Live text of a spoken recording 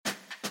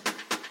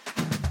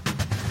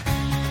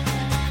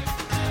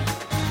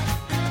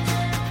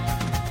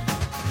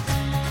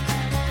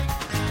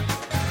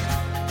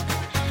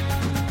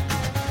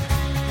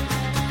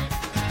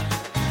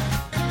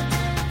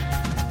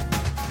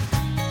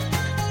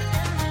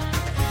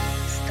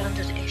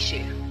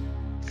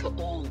for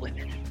all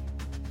women.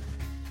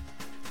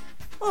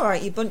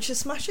 Alright, you bunch of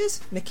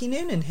smashers, Mickey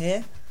Noonan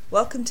here.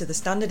 Welcome to the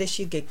Standard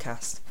Issue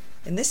Gigcast.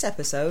 In this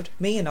episode,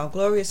 me and our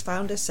glorious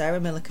founder Sarah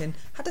Millican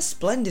had a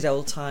splendid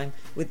old time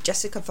with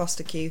Jessica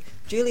Fostekew,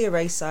 Julia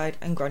Raeside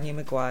and Grania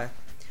Maguire.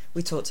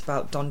 We talked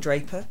about Don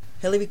Draper,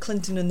 Hillary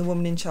Clinton and the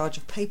woman in charge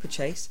of Paper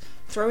Chase,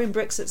 throwing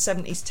bricks at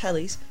 70s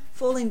tellies,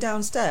 falling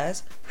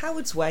downstairs,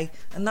 Howard's Way,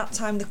 and that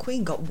time the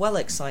Queen got well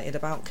excited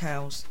about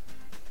cows.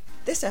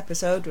 This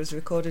episode was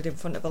recorded in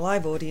front of a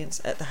live audience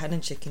at the Hen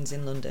and Chickens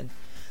in London.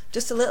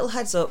 Just a little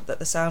heads up that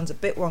the sound's a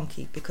bit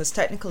wonky because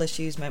technical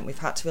issues meant we've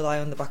had to rely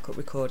on the backup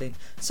recording.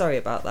 Sorry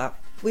about that.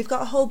 We've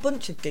got a whole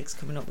bunch of gigs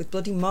coming up with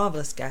bloody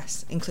marvellous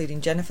guests,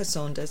 including Jennifer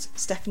Saunders,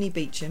 Stephanie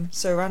Beecham,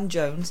 Saran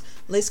Jones,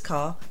 Liz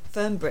Carr,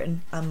 Fern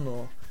Britton and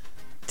more.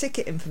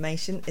 Ticket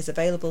information is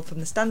available from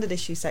the Standard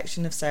Issue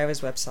section of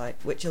Sarah's website,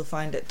 which you'll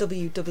find at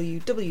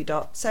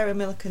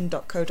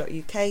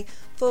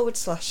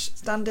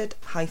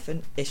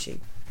www.sarahmillican.co.uk/standard-issue.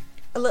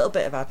 A little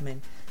bit of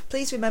admin.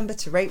 Please remember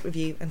to rate,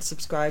 review and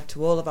subscribe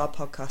to all of our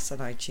podcasts on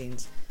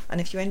iTunes. And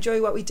if you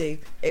enjoy what we do,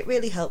 it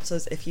really helps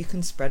us if you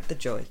can spread the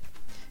joy.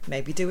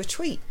 Maybe do a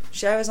tweet,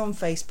 share us on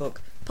Facebook,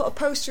 put a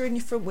poster in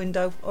your front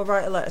window or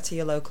write a letter to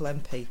your local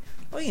MP.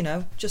 Or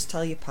just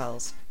tell your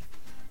pals.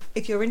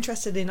 If you're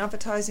interested in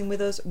advertising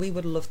with us, we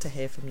would love to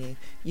hear from you.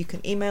 You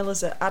can email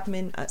us at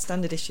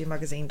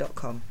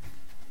admin@standardissuemagazine.com.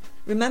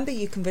 Remember,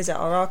 you can visit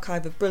our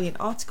archive of brilliant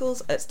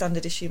articles at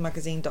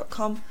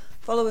standardissuemagazine.com,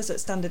 follow us at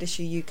Standard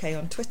Issue UK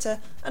on Twitter,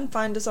 and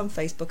find us on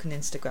Facebook and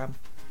Instagram.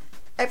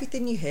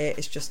 Everything you hear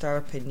is just our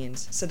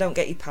opinions, so don't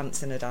get your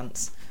pants in a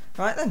dance.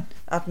 Right then,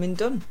 admin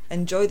done.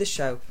 Enjoy the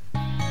show.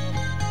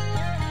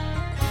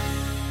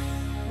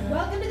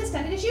 Welcome to the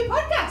Standard Issue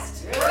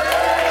Podcast!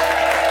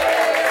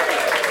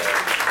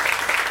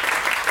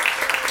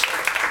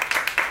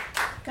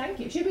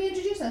 Thank you. Should we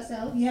introduce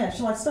ourselves? Yeah,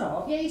 shall I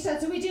start? Yeah, you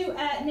start. So we do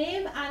a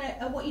name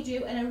and what you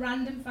do and a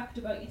random fact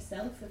about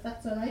yourself, if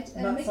that's alright.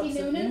 Mickey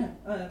Noonan.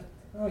 Yeah.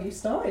 You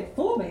started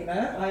for me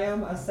there. I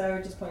am, as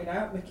Sarah just pointed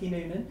out, Mickey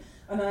Noonan,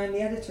 and I am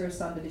the editor of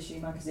Standard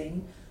Issue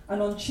Magazine.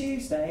 And on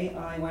Tuesday,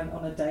 I went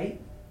on a date.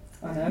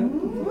 I know.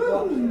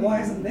 Why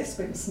hasn't this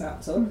been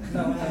snapped up?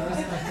 No one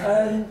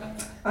knows.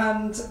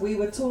 And we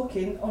were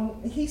talking.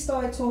 He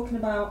started talking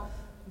about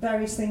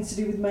various things to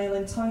do with male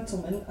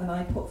entitlement, and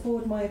I put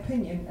forward my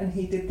opinion, and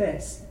he did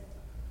this.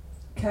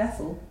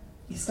 Careful,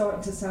 you're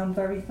starting to sound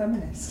very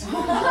feminist. And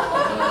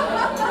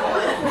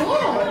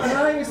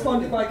I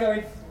responded by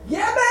going,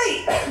 yeah,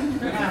 mate!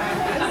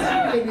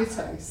 In his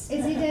face.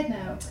 Is he dead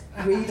now?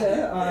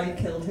 Reader, I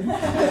killed him.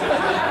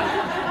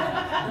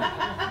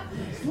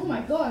 Oh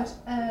my god.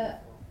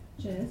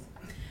 Cheers.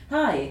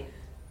 Hi.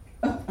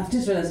 Oh, I've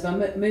just realised if I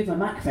move my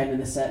microphone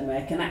in a certain way,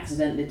 I can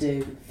accidentally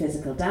do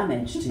physical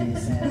damage to you,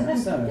 Sarah.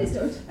 Sorry. Please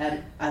don't.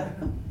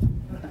 I'm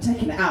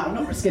taking it out. I'm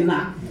not risking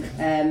that.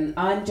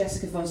 I'm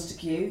Jessica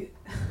Fostekew.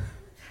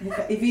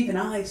 If even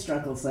I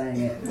struggle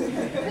saying it.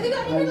 Have you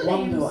got any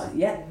middle names?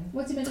 Yeah.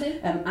 What's your middle name?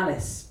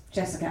 Alice.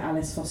 Jessica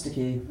Alice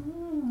Fostekew.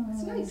 Oh,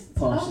 that's nice.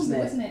 Posh,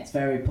 isn't it? It's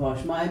very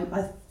posh.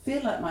 I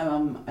feel like my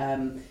mum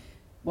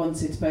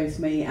wanted both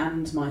me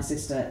and my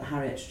sister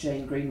Harriet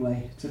Jane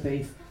Greenway to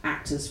be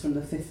actors from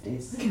the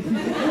 50s.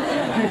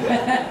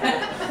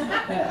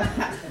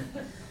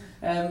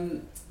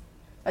 I'm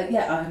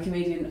a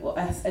comedian.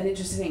 An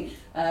interesting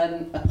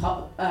thing,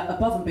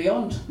 above and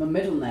beyond my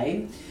middle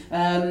name,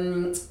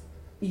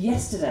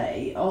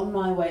 yesterday on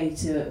my way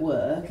to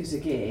work as a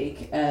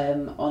gig,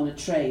 on a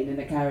train in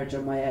a carriage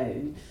on my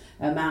own,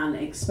 a man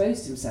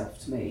exposed himself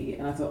to me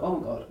and I thought, oh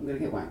my god, I'm going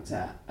to get wanked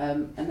at,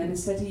 and then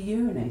instead he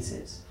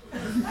urinated. Did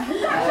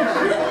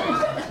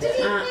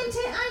he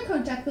maintain eye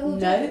contact the whole time?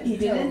 No, he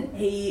didn't.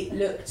 He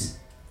looked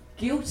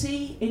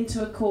guilty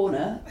into a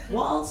corner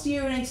whilst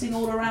urinating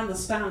all around the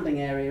standing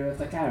area of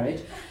the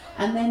carriage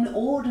and then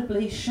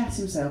audibly shat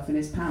himself in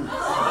his pants.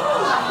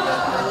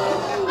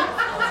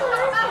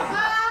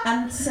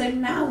 And so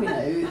now we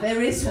know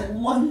there is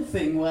one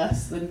thing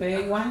worse than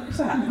being wanked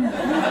at.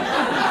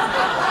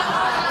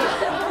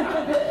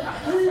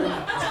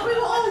 We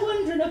were all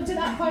wondering up to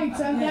that point,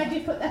 so I'm glad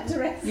you put that to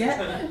rest.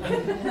 Yeah.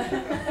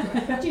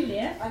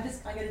 Julia? I'm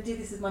going to do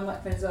this as my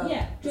microphone as well.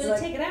 Yeah. Do you want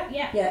to take it out?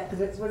 Yeah. Yeah,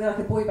 because we're like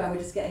a boy band,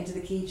 we're just getting to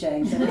the key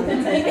change. So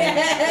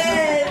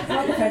yes!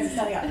 Microphones are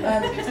standing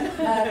up.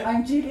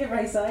 I'm Julia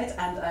Raeside,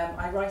 and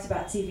I write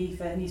about TV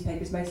for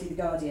newspapers, mostly The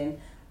Guardian.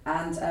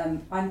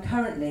 And I'm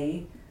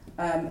currently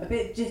a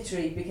bit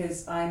jittery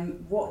because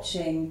I'm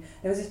watching.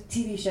 There was a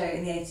TV show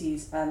in the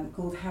 80s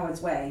called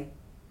Howard's Way,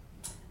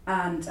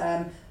 and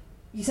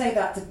you say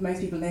that to most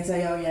people and they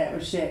say, oh yeah, it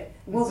was shit.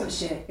 It wasn't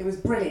shit, it was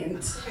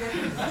brilliant.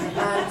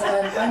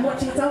 And I'm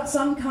watching It's Out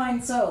Some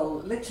Kind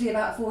Soul, literally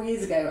about 4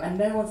 years ago, and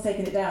no one's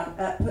taken it down.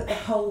 Put the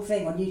whole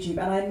thing on YouTube,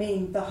 and I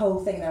mean the whole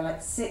thing. There are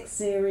like 6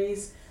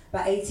 series,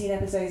 about 18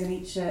 episodes in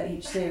each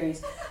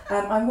series.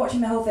 I'm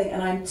watching the whole thing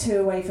and I'm 2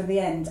 away from the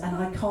end and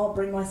I can't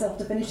bring myself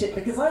to finish it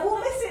because I will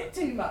miss it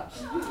too much.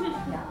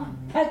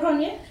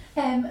 Grania?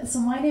 So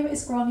my name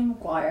is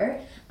Maguire,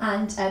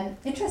 and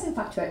interesting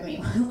fact about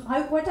me,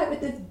 I went out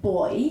with this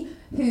boy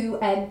who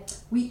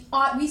we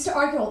used to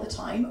argue all the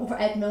time over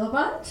Ed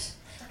Miliband.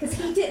 Because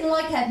he didn't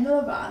like Ed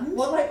Miliband.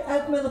 What, like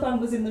Ed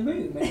Miliband was in the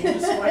room and you were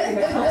just writing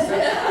a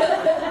concert?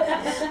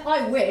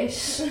 I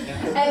wish.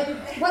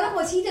 What it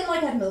was, he didn't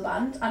like Ed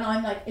Miliband, and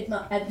I'm like Ed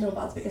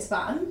Miliband's biggest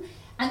fan.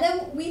 And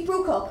then we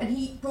broke up, and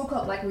he broke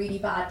up like really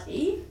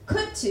badly.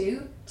 Cut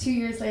to 2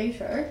 years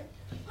later,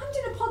 I'm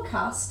doing a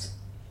podcast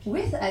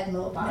with Ed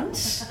Miliband.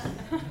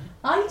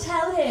 I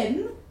tell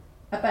him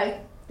about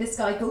this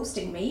guy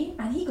ghosting me,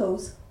 and he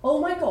goes, "Oh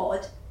my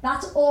god,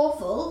 that's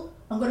awful.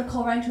 I'm going to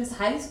call round to his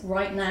house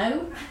right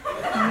now."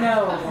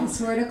 No. I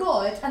swear to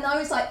God. And I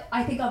was like,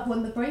 I think I've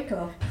won the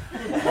breakup. I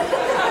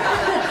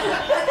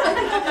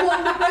think I've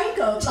won the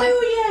breakup. 2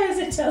 years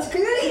it took. 2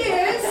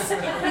 years.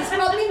 He's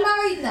probably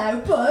married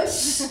now,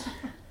 but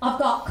I've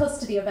got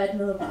custody of Ed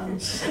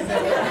Miliband.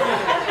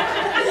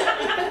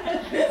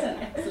 That's an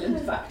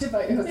excellent fact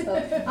about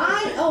yourself.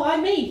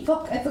 I'm me.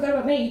 Fuck, I forgot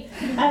about me.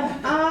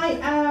 I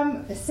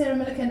am Sarah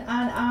Millican,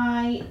 and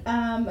I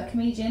am a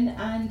comedian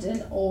and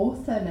an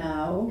author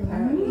now.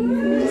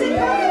 Does it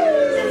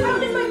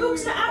count if my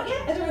book's not out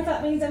yet? I don't know if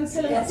that means I'm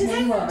still Yes,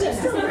 you are.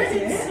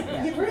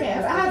 You've written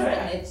it. I have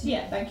written it.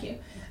 Yeah, thank you.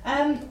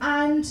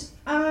 And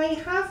I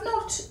have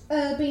not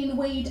been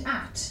weighed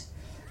at,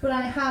 but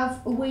I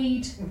have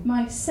weighed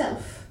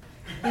myself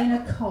in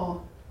a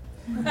car.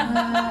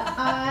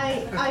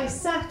 I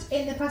sat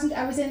in the passenger.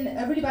 I was in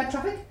really bad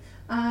traffic,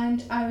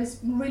 and I was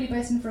really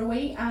bursting for a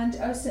wee, and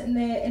I was sitting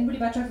there in really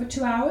bad traffic for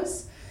 2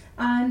 hours,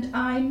 and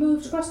I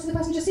moved across to the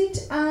passenger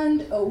seat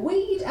and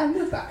weighed and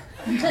moved back.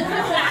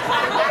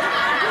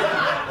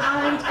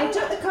 And I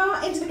took the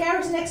car into the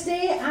garage the next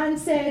day and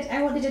said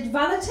I wanted it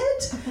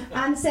valeted,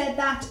 and said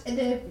that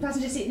the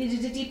passenger seat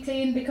needed a deep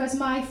clean because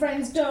my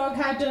friend's dog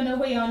had done a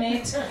wee on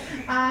it.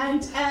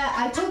 And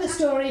I told the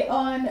story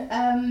on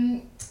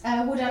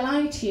Would I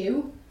Lie to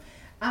You?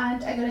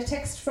 And I got a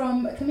text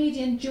from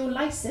comedian Joe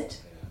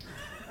Lycett,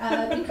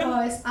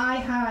 because I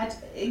had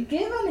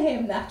given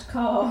him that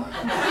car.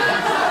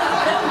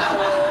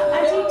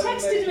 And he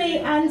texted me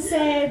and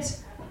said,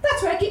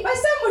 "That's where I keep my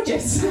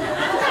sandwiches."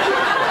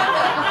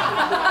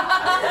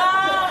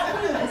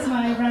 That's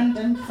my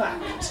random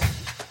fact.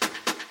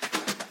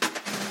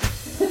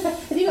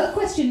 Have you got a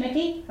question,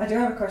 Mickey? I do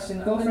have a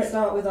question. Go I'm going for to it.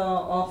 start with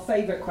our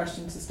favourite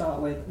question to start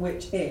with,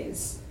 which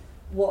is,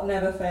 what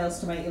never fails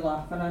to make you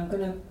laugh? And I'm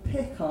going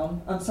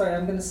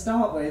to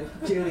start with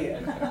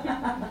Julian.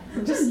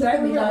 Just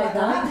let me like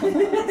that.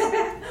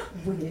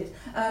 Weird.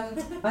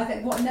 I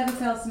think what never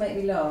fails to make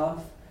me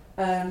laugh,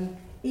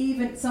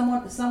 even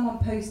someone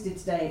posted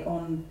today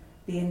on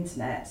the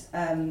internet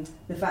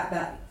the fact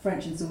that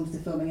French and Saunders are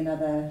filming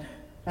another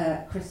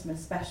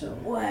Christmas special.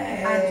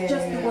 And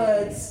just the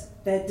words,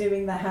 "they're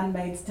doing The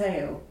Handmaid's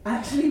Tale,"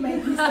 actually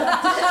made me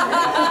start to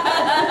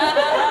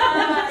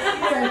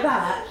So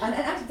that, and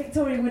actually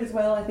Victoria would as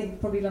well, I think,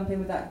 probably lump in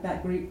with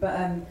that group, but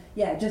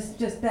yeah,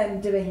 just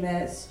them doing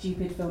their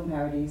stupid film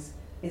parodies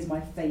is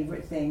my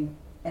favourite thing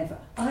ever.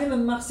 I'm a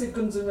massive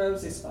Guns N'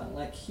 Roses fan,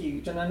 like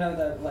huge, and I know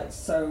they're like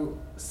so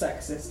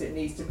sexist it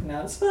needs to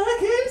pronounce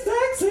fucking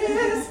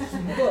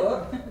sexist.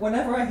 But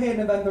whenever I hear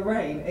November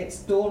Rain, it's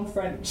Dawn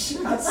French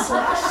as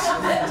Slash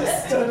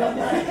just stood on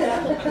there.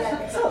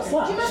 It's not Do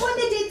Slash. you remember when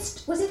they did,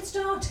 was it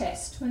Star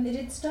Test? When they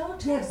did Star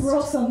Test? Yeah,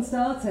 Bros on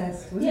Star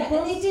Test. Was Yeah, it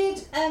Bros? and they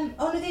did,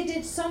 they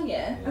did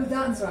Sonia. Oh,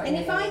 that's right. And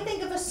yeah, if yeah. I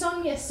think of a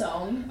Sonia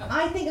song,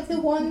 I think of the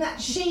one that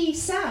she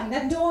sang,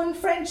 that Dawn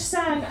French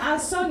sang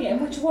as Sonia,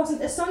 which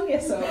wasn't a Sonia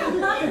song.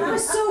 It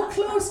was so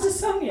close to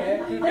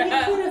Sonia that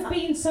it could have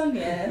been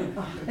Sonia.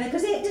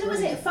 Because was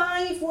it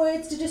 5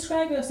 words to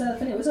describe yourself,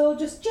 and it was all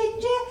just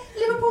ginger,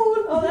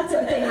 Liverpool, all that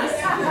sort of thing.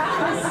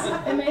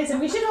 It's amazing.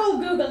 We should all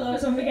Google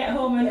those when we get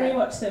home and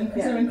rewatch them,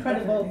 because they're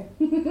incredible.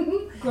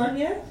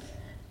 Grania?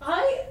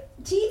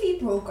 TV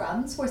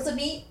programmes where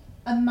suddenly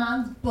a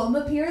man's bum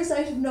appears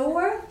out of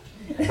nowhere.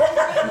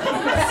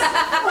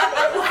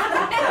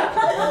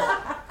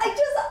 It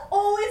just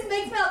always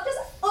makes me laugh. Just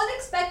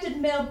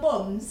unexpected male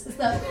bums is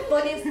the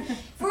funniest.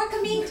 For a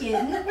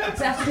comedian, Does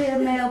it have to be a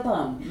male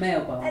bum?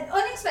 and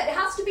unexpected, it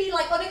has to be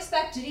like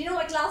unexpected. You know,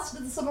 like last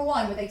of the summer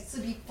wine where they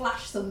suddenly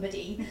flash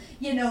somebody.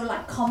 You know,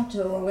 like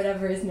Comto or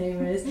whatever his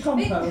name is.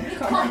 Compo. You've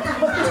got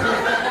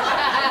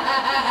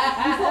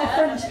a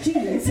French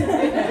genius.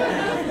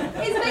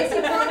 It's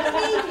basically for a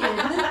comedian.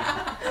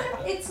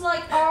 It's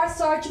like our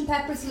Sgt.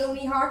 Pepper's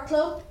Lonely Heart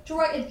Club. To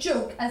write a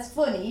joke as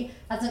funny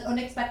as an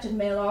unexpected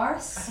male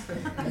arse,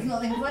 there's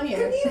nothing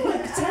funnier. Can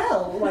you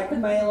tell like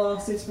male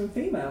arses from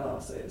female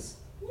arses?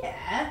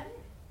 Yeah,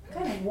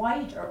 kind of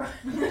wider.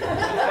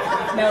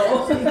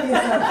 No.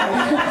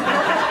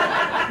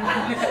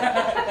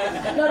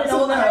 Not in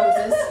all the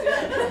houses.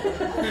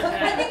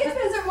 I think it's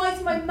because it reminds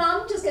me, my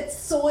mum just gets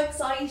so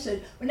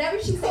excited whenever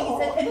she sees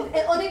an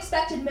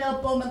unexpected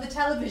male bum on the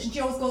television. She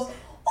always goes,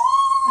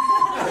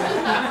 "Oh!"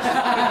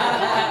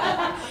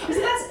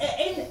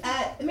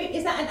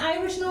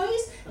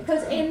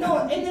 Because in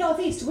the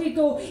northeast we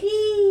go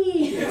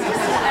ee.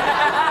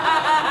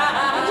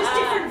 Just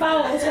different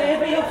vowels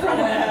wherever you're from.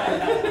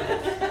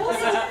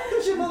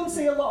 Does your mum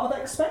see a lot of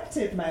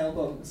expected male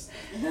buns?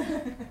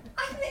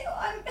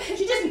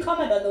 She doesn't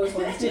comment on those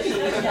ones, does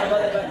she?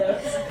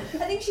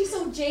 I think she's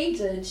so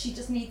jaded, she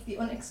just needs the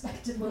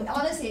unexpected one.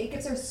 Honestly, it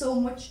gives her so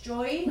much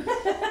joy.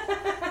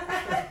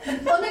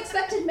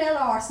 Unexpected male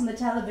arse on the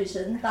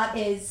television, that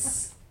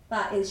is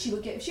she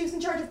would give. She was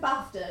in charge of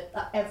BAFTA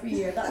every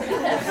year. That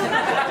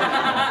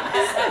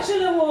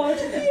Special award,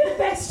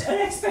 best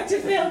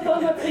unexpected male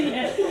bum of the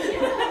year.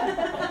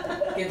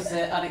 Gives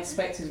an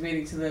unexpected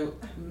meaning to the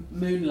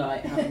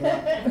moonlight.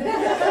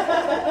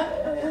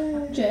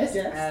 Cheers.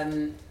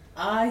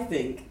 I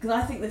think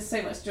there's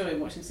so much joy in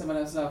watching someone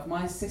else laugh.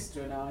 My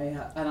sister and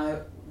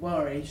I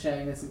worry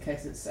sharing this in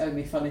case it's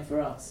only funny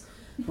for us,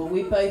 but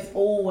we both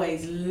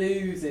always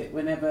lose it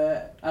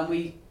whenever, and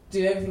we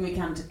do everything we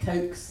can to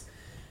coax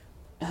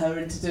her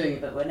into doing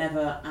it, but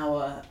whenever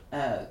our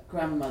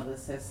grandmother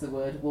says the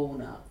word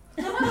walnut.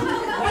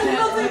 I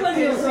love it when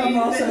your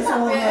grandma says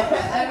walnut.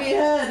 Have you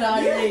heard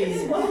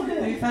Irene?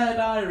 We've heard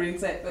Irene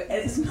say it, but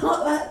it's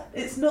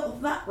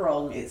not that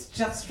wrong, it's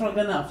just wrong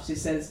enough. She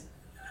says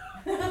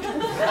she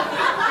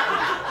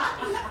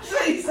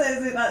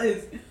says it like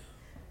this.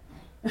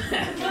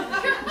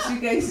 She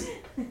goes,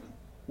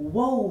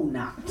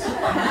 walnut.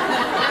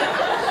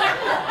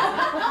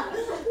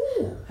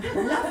 Ooh,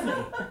 lovely.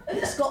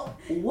 It's got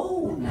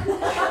walnut. Did you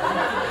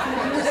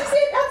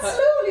say that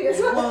slowly as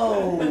well?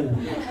 Whoa.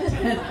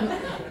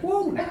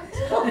 Walnut.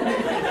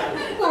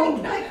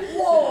 like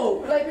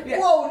whoa, like Yeah.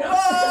 whoa, no.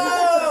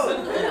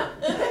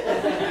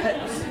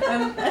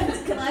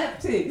 Can I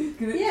have two?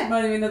 Because it's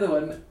reminding me of another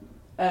one.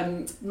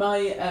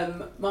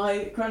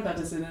 My granddad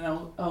is in an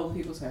old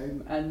people's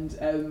home, and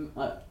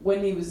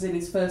when he was in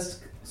his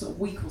first sort of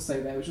week or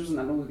so there, which wasn't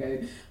that long ago,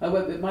 I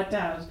went with my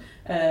dad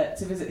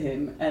to visit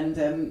him,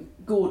 and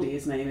Gordy,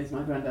 his name is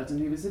my granddad, and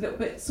he was a little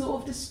bit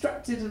sort of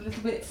distracted, a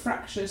little bit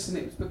fractious, and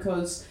it was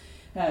because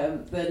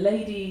the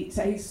lady,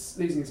 so he's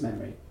losing his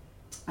memory,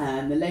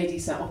 and the lady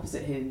sat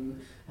opposite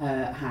him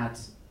had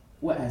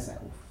wet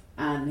herself,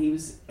 and he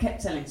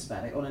kept telling us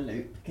about it on a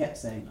loop, kept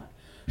saying like,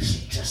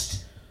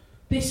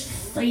 this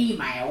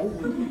female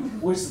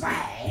was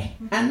there,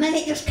 and then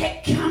it just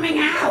kept coming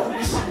out.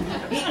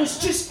 It was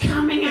just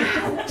coming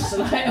out.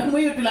 So and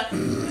we would be like,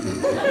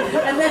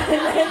 and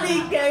then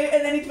he'd go,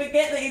 and then he'd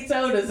forget that he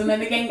told us, and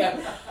then again go,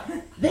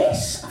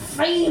 this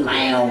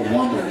female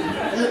woman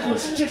that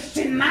was just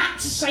in that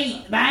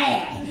seat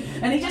there.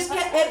 And he just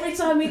kept, every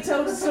time he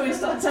told us a story,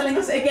 started telling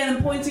us it again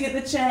and pointing at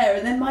the chair,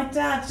 and then my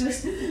dad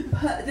just did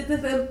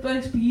the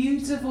most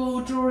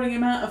beautiful drawing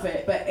him out of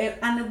it.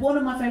 And one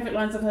of my favourite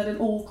lines I've heard in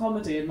all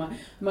comedy, and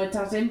my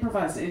dad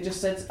improvised it, he just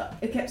said,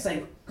 it kept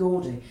saying,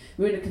 Gordy,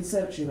 we're in a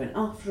conservatory, and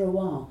after a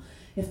while,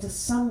 if the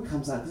sun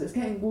comes out, because it's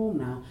getting warm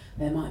now,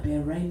 there might be a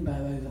rainbow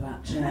over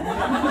that chair.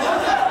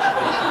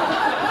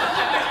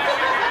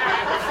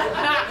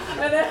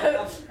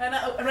 And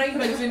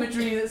rainbow's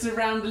imagery that's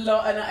around a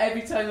lot, and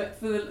every time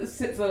for the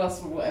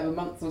last whatever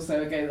month or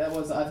so ago that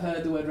was, I've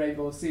heard the word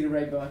rainbow or seen a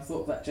rainbow, I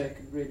thought that joke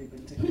had really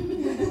been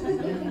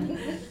tickled.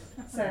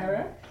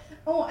 Sarah?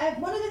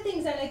 One of the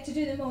things I like to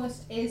do the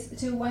most is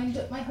to wind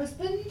up my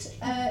husband.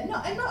 I'm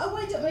not a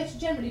wind up my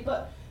husband generally,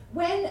 but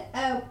when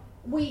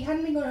we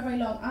hadn't been going very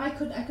long, I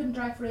couldn't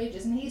drive for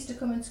ages, and he used to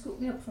come and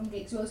scoop me up from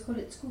gigs. We always called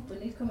it scoop, and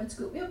he'd come and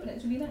scoop me up, and it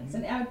was really nice.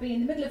 And I'd be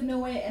in the middle of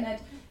nowhere, and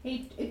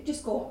he'd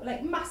just go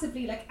like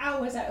massively, like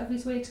hours out of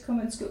his way to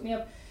come and scoop me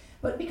up.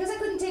 But because I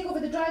couldn't take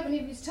over the drive when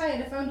he was tired,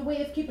 I found a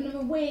way of keeping him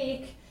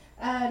awake.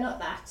 Not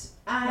that.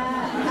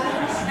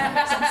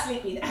 I'm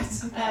sleepy.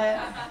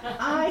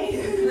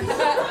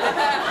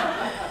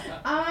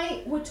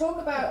 I would talk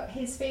about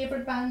his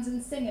favourite bands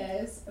and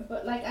singers,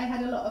 but like I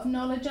had a lot of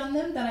knowledge on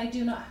them that I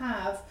do not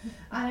have,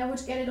 and I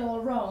would get it all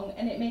wrong,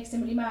 and it makes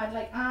him really mad.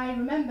 Like I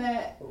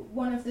remember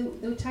one of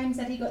the times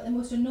that he got the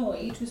most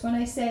annoyed was when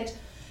I said,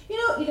 you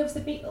know, he loves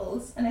the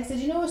Beatles, and I said,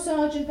 you know,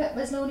 Sgt.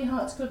 Pepper's Lonely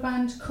Hearts Club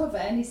Band cover,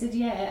 and he said,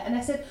 yeah, and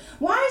I said,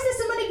 why is there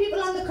so many people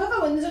on the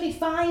cover when there's only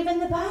 5 in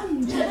the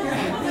band?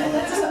 And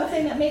that's the sort of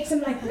thing that makes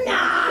him like,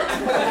 nah!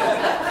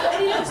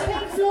 And he loves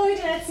Pink Floyd,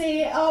 and I'd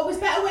say, oh, it was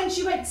better when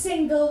she went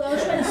single, though,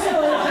 she went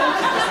solo.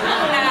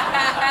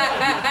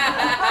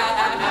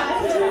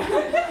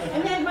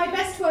 And then my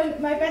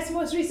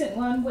most recent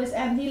one was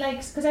he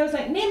likes, because I was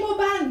like, name more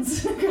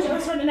bands, because I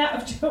was running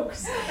out of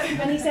jokes,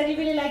 and he said he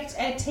really liked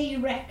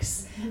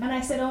T-Rex, and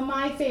I said, oh,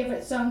 my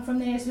favourite song from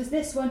theirs was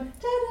this one, which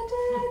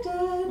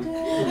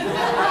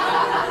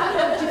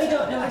if you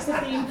don't know, it's the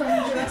theme from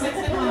Jurassic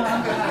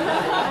Park.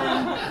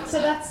 So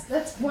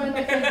that's one of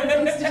my favourite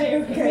things to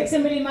do. It makes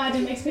him really mad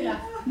and makes me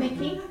laugh.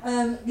 Mickey?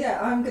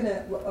 I'm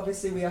gonna. Well,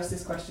 obviously, we ask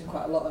this question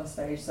quite a lot on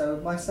stage, so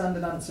my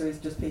standard answer is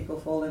just people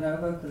falling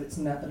over because it's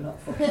never not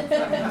funny.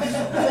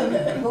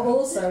 But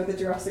also, the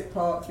Jurassic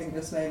Park thing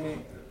just made me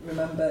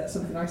remember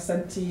something I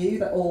sent to you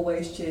that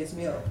always cheers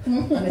me up.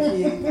 And if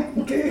you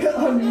Google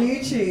on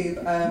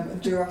YouTube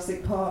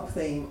Jurassic Park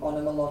theme on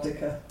a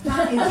melodica,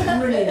 that is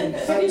brilliant.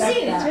 Have you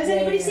seen it? Has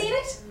anybody seen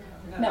it?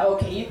 No,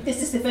 okay,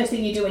 this is the first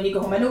thing you do when you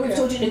go home. I know we've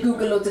told you to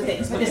Google loads of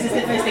things, but this is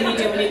the first thing you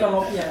do when you go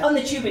home. Yeah. On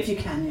the tube if you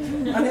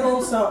can. And it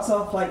all starts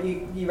off like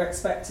you're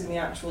expecting the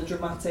actual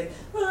dramatic,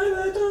 I'm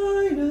a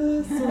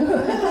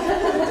dinosaur.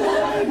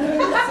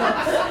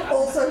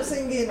 Also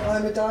singing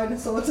I'm a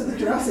dinosaur to the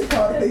Jurassic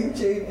Park theme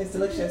tune is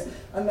delicious.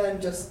 And then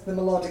just the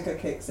melodica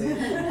kicks in.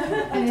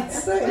 And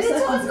it's so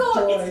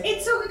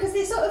it's so good because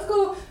they sort of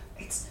go,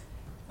 it's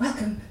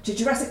welcome to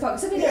Jurassic Park,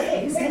 something like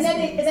this. And then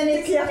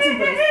it's Dickie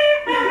Attenborough.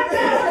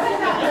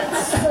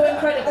 so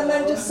incredible. And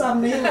then just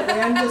Sam Neill at the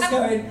end just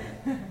going,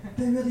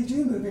 they really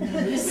do move in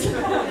house.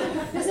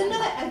 There's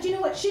another, do you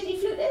know what shitty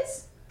flute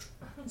is?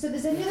 So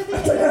there's another thing.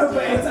 I don't know,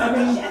 but it's, I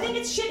mean, I think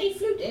it's shitty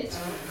fluted,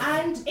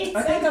 and it's.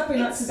 I think I've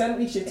been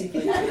accidentally shitty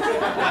fluted.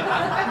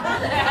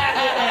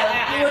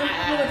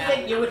 You would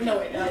think you would know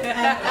it though.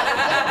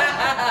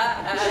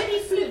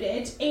 Shitty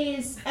fluted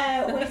is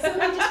where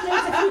somebody just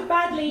plays the flute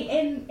badly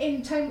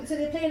in time. So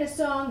they're playing a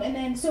song, and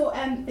then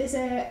there's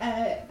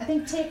I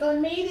think Take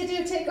On Me. They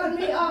do Take On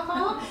Me,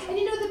 and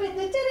you know the bit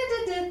the da da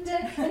da da da,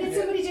 and it's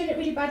somebody doing it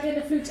really badly on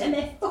the flute, and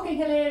they're fucking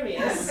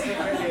hilarious.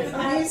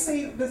 And you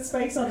see the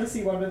Space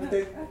Odyssey one of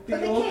the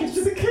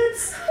orchestra, the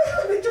kids.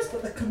 They just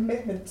put the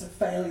commitment to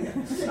failure.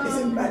 It's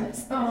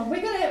immense.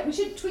 We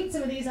should tweet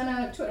some of these on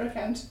our Twitter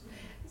account.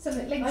 Some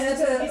links. I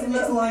had a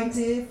little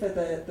idea for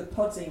the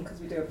podzine, because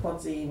we do a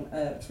podzine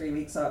 3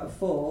 weeks out of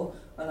 4,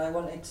 and I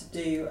wanted to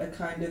do a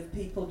kind of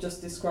people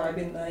just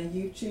describing their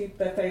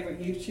favourite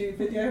YouTube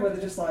video, where they're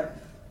just like,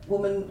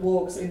 woman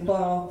walks in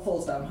bar,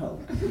 falls down hole.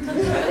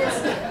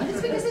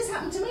 It's because this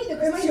happened to me though,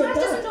 because my dad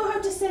doesn't know how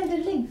to send a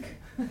link.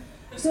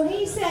 So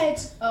he said,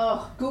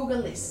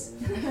 Google this.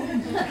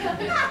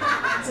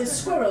 It says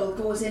squirrel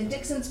goes in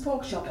Dixon's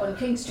pork shop on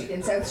King Street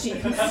in South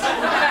Shields.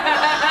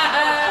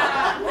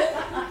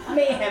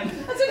 Mayhem.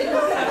 That's what he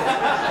called it.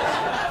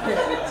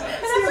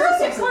 And I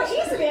found it quite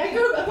easily. I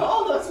put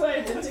all those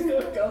words into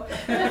Google.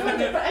 And I found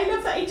it, but I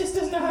love that he just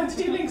doesn't know how to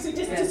do links, he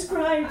just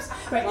describes.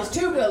 Right, there's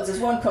 2 girls, there's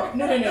 1 cook.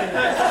 No.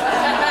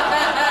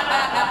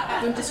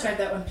 Don't describe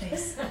that one,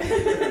 please.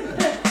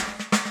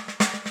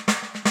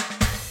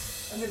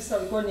 I'm going to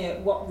start with Grania.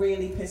 What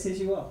really pisses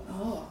you off?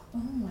 Oh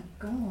my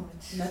god.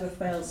 Never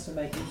fails to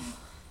make you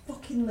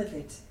fucking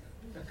livid.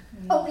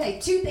 Okay,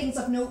 2 things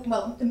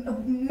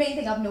main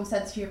thing I've no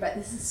sense of humor about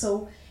this is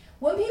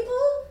when people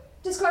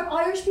describe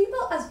Irish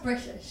people as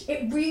British,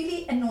 it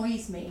really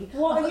annoys me.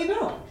 What are you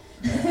not?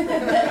 She's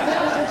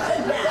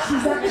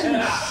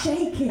actually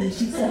shaking.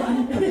 She's so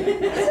angry.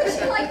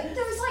 Especially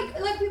there was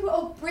like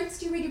people, Brits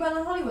do really well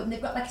in Hollywood and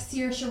they've got like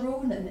Saoirse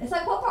Ronan. It's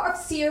like, what part of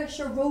Saoirse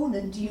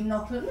Ronan do you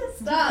not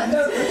understand?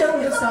 I don't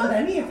understand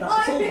any of that.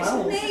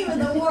 Irish name in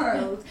the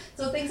world.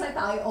 So things like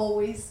that I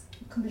always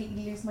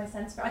completely lose my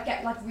sense for. I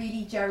get like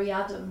really Jerry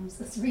Adams.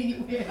 It's really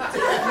weird.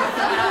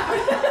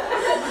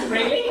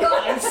 Really,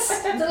 guys?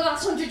 The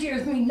last 100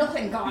 years mean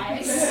nothing,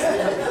 guys.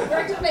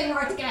 We're just playing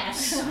hard to get.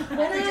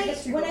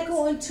 When I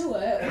go on tour,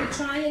 we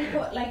try and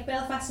put like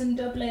Belfast and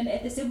Dublin.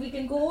 They said we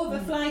can go over,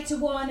 fly to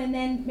one, and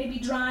then maybe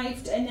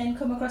drive and then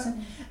come across.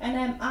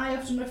 And I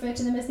often refer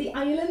to them as the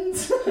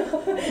islands,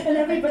 and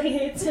everybody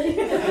hates me.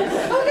 We're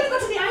going to go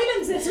to the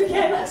islands this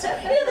weekend.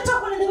 You know, the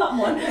top one and the bottom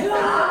one.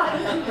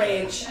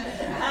 Rage.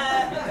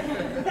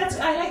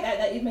 I like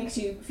that it makes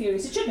you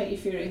furious. It should make you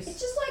furious. It's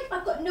just like,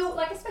 I've got no,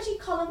 especially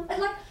Colin,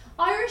 and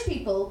Irish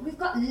people, we've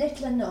got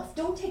little enough.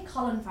 Don't take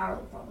Colin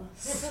Farrell from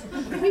us.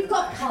 We've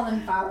got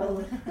Colin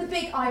Farrell, the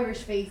big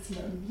Irish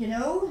baseman, you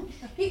know?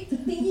 The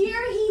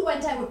year he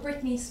went out with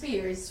Britney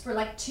Spears for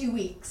 2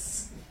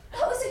 weeks,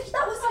 that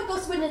was like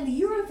us winning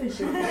the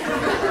Eurovision.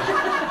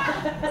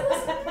 It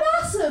was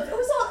massive. It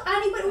was all,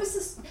 but it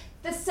was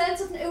the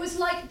sense of, it was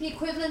like the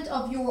equivalent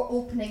of your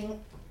opening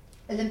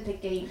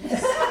Olympic Games.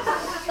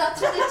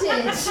 That's what it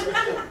did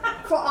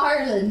for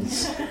Ireland.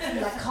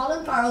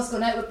 Colin Farrell's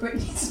gone out with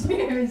Britney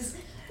Spears.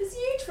 It's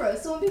huge for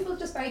us. So when people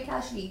just very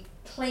casually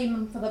claim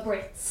him for the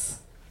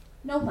Brits,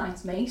 no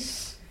thanks,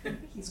 mate.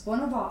 He's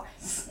one of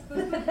ours.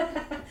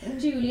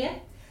 Julia?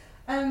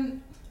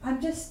 I'm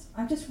just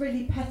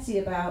really petty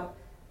about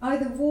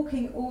either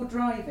walking or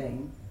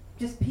driving,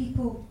 just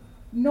people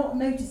not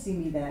noticing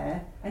me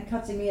there and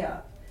cutting me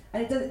up.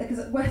 And it does,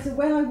 because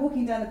when I'm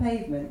walking down the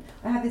pavement,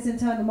 I have this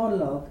internal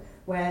monologue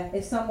where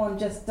if someone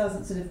just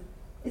doesn't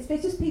it's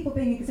just people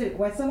being inconsiderate,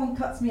 where someone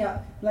cuts me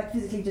up,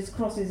 physically just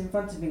crosses in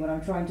front of me when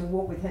I'm trying to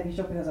walk with heavy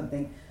shopping or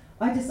something,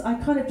 I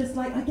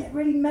get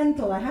really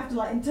mental. I have to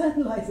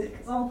internalise it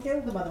because I'll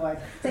kill them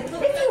otherwise. It's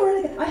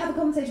like, I have a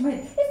conversation in my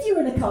head, if you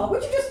were in a car,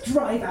 would you just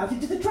drive out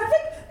into the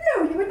traffic?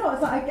 No, you would not.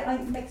 It's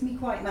it makes me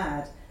quite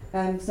mad.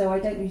 So I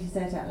don't usually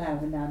say it out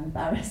loud, and now I'm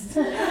embarrassed.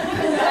 Did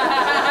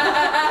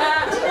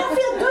not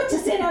feel good to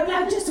say it out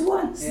loud just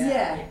once?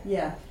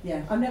 Yeah.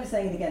 I'm never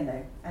saying it again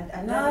though,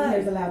 and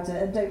nobody's allowed to.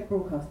 And don't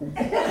broadcast this.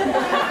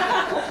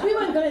 We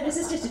weren't going to. This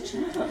is just a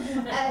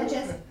chat.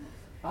 Jess.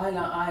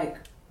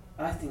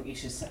 I think you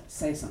should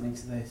say something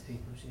to those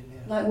people,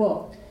 Julia. Like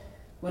what?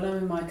 When I'm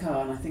in my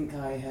car, and I think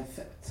I have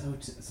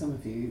told some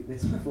of you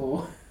this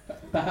before,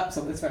 perhaps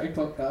on this very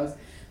podcast,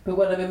 but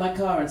when I'm in my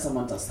car and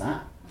someone does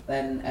that,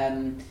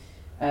 then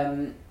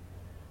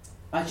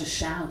I just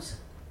shout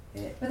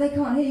it. But they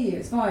can't hear you,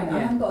 it's fine. I Yeah.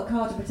 haven't got a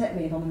car to protect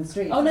me if I'm on the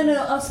street. Oh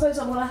no! I suppose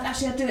I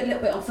do it a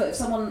little bit on foot.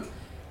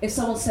 If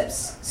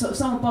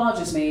someone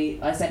barges me,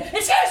 I say,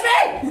 "Excuse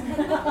me!"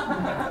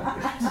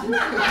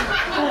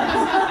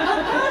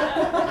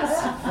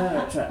 That's very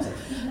attractive.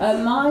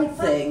 My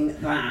thing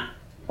that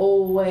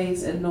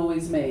always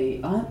annoys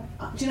me.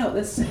 Do you know what?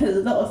 There's a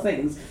lot of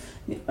things.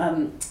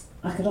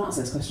 I could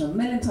answer this question a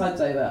million times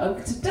over.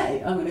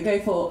 Today, I'm going to go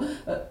for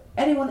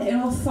anyone in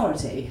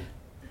authority.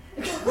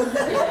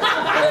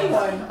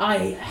 Anyone.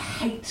 I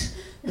hate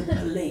the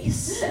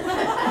police.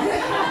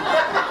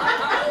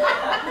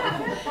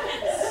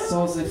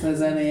 So as if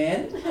there's any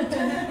in.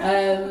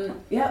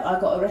 I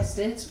got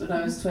arrested when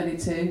I was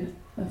 22.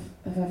 Have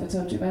I ever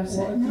told you about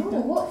it?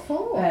 No, what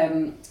for?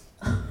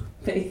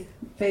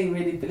 Being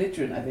really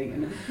belligerent, I think,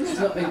 and it's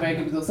not being very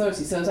good with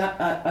authority. So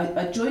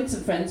I joined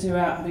some friends who were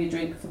out having a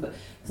drink for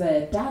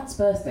their dad's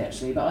birthday,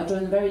 actually, but I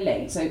joined them very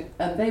late. So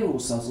they were all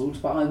sozzled,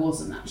 but I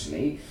wasn't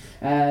actually.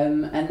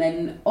 And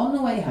then on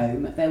the way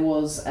home, there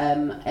was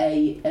an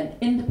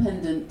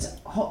independent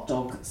hot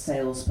dog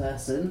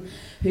salesperson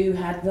who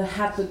had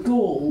the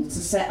gall to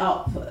set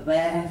up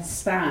their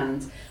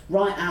stand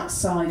right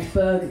outside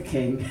Burger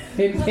King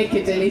in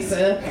Piccadilly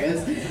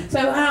Circus. So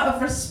out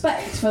of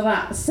respect for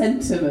that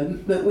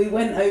sentiment that we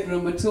went over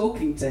and were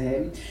talking to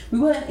him, we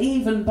weren't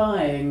even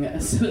buying a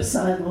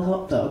suicidal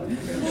hot dog.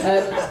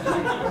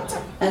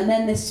 And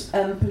then this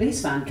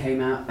police van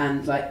came out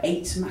and like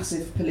 8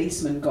 massive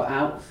policemen got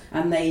out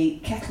and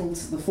they kettled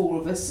the 4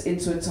 of us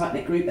into a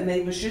tight-knit group and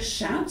they was just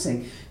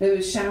shouting. They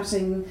were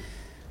shouting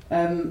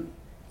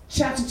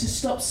to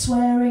stop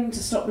swearing, to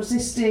stop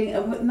resisting.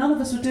 None of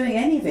us were doing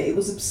any of it. It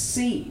was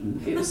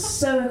obscene. It was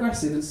so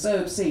aggressive and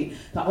so obscene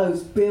that I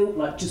was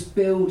just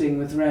building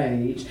with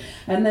rage.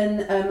 And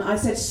then I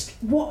said,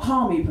 "What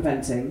harm are you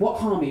preventing? What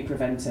harm are you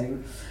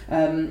preventing?"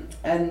 And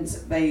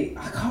I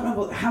can't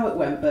remember how it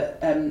went, but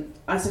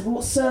I said,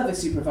 "What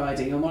service are you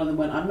providing?" And one of them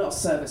went, "I'm not a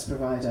service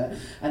provider."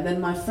 And then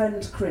my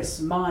friend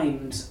Chris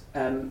mimed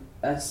a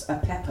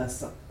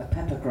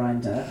pepper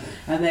grinder,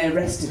 and they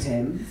arrested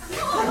him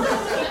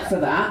for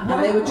that.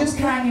 And they were just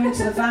carrying him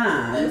into the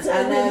van, and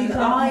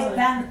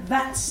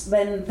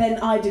then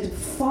I did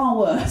far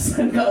worse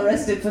and got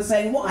arrested for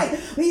saying, "Why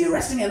are you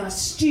arresting him?" And I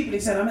stupidly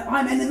said,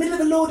 "I'm in the middle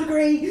of a law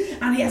degree,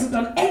 and he hasn't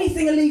done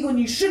anything illegal, and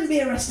you shouldn't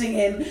be arresting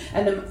him."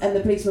 And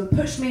the policeman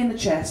pushed me in the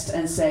chest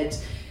and said,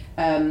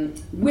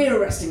 "We're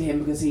arresting him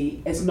because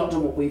he has not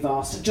done what we've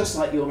asked, just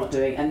like you're not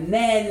doing." And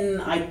then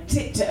I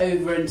tipped it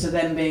over into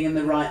them being in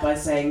the right by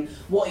saying,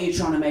 "What are you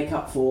trying to make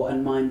up for?"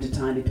 and mimed a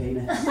tiny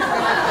penis.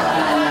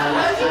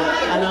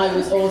 and I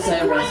was also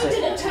arrested.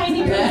 Grinded a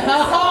tiny penis.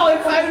 Oh,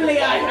 if only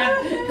I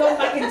had gone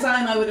back in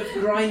time, I would have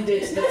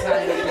grinded the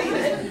tiny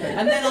penis.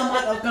 And then I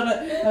might have got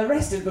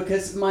arrested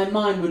because my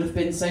mind would have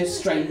been so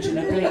strange and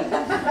oblique.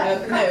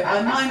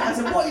 I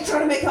said, "What are you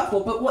trying to make up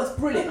for?" But what's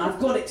brilliant, I've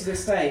got it to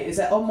this day, is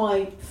that on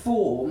my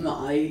form that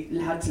I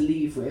had to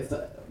leave with,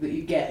 that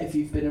you get if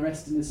you've been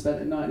arrested and spent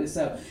a night in a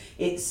cell,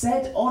 it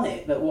said on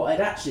it that what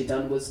I'd actually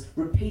done was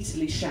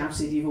repeatedly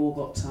shouted, "You've all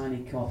got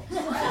tiny cocks." Which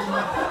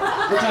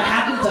I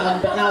hadn't done,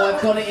 but now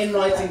I've got it in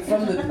writing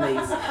from the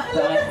police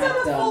that I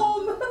had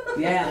done.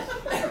 Yeah,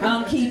 and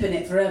I'm keeping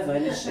it forever,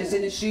 and it's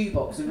in a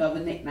shoebox with other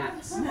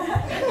knickknacks.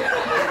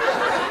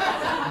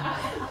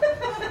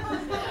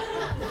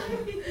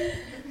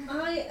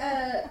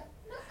 I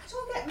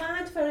don't get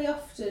mad very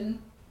often.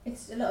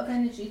 It's a lot of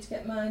energy to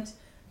get mad.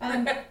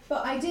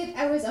 But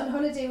I was on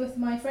holiday with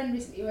my friend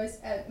recently who has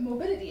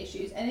mobility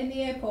issues, and in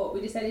the airport we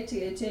decided to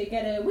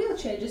get a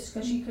wheelchair just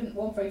because she couldn't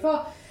walk very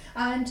far.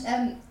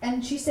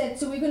 And she said,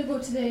 "So we're going to go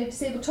to the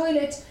disabled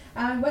toilet,"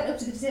 and went up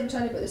to the disabled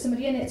toilet, but there's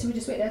somebody in it, so we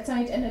just waited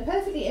outside, and a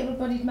perfectly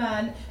able-bodied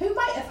man, who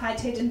might have had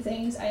hidden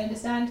things, I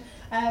understand,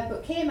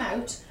 but came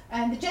out,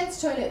 and the gents'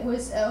 toilet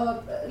was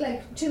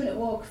like 2-minute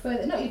walk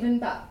further, not even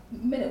that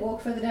minute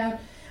walk further down,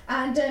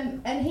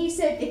 and he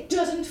said, "It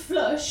doesn't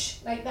flush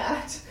like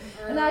that."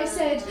 And I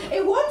said,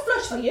 "It won't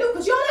flush for you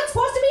because you're not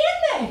supposed to be in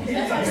there."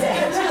 That's what I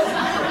said.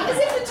 As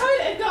if the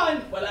toilet had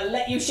gone, "Well, I'll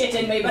let you shit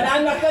in me, but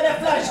I'm not going to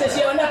flush because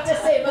you're not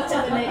disabled to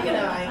the naked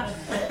eye."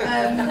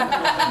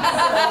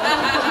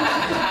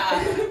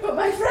 But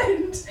my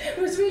friend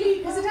was really,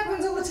 because it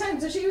happens all the time,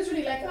 so she was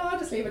really like, "Oh, I'll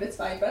just leave it, it's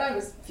fine." But I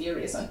was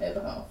furious on her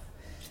behalf.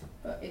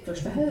 But it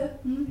flushed for her.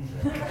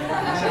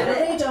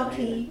 Hey,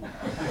 doggy.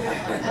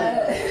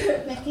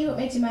 Becky, what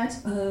made you mad?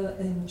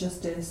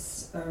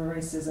 Injustice,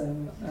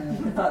 racism,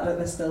 the fact that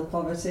there's still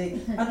poverty,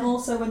 and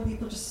also when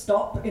people just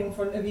stop in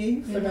front of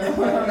you for no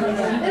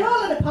reason. They're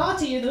all at a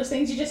party, you those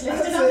things you just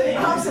listed, aren't they?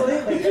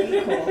 Absolutely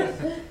equal.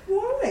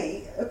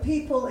 Why are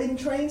people in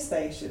train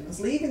stations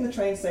leaving the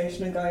train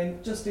station and going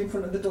just in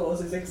front of the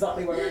doors is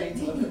exactly where I need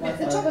to look at my At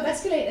the phone? top of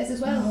escalators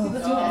as well. People do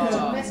it at the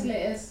top of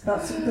escalators.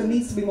 There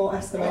needs to be more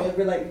estimated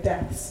related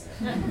deaths.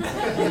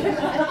 There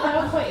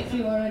are quite a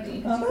few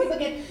already.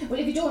 People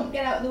if you don't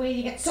get out of the way,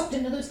 you get sucked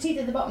into those teeth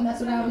at the bottom. That's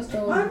what I was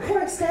told. I'm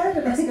quite scared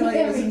of escalators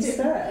Yeah, and me too.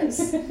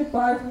 stairs.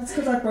 But it's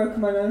because I've broken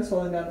my nose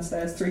falling down the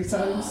stairs 3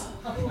 times.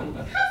 Have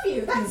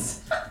you? How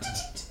did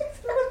you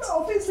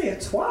obviously a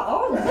twat,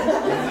 aren't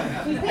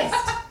I? Were you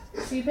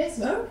pissed? Were you pissed?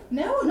 No.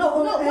 No, Not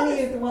on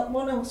any of the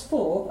one. I was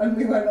 4, and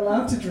we weren't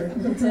allowed to drink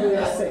until we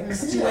were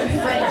 6. I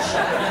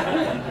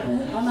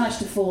managed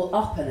to fall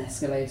up an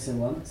escalator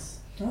once.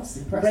 That's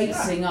impressive.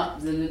 Racing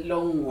up the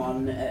long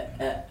one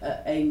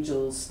at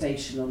Angel's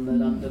Station on the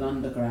London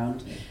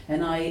Underground,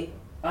 and I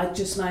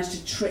just managed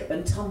to trip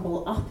and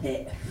tumble up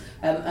it,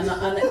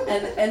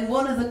 and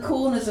one of the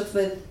corners of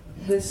the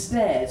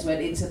stairs went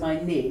into my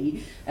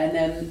knee,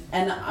 and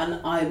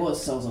I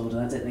was sozzled and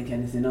I didn't think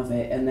anything of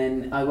it, and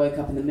then I woke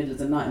up in the middle of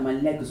the night and my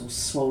leg was all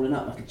swollen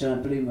up like a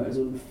giant balloon where it was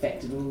all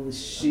infected, all the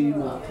shoe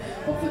mark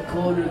off the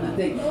corner of the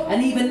thing,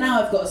 and even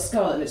now I've got a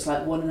scar that looks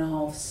like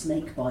 1.5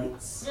 snake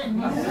bites. So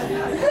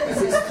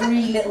it's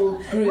 3 little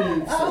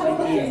grooves that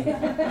went in.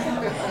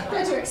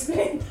 How to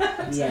explain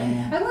that?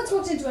 Yeah. I once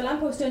walked into a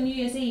lamppost on New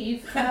Year's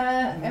Eve.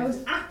 I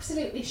was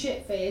absolutely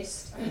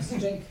shit-faced. I used to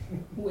drink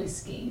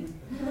whiskey.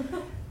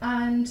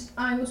 And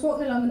I was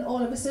walking along and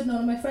all of a sudden all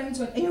of my friends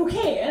went, "Are you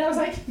okay?" And I was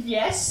like,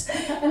 "Yes."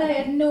 And I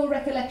had no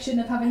recollection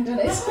of having done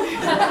it.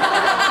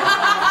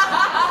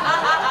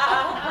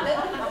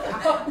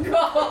 Oh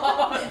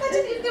God! I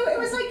didn't even know it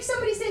was like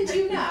somebody saying to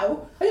you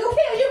now, "Are you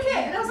okay? Are you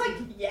okay?" And I was like,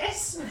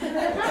 "Yes." And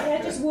apparently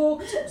I just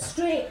walked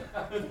straight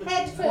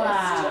head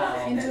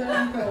first into a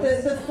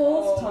lamppost. The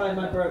 4th time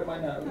I broke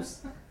my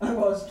nose, I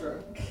was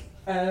drunk.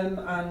 And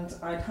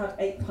I'd had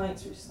 8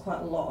 pints, which is quite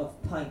a lot of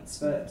pints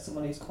for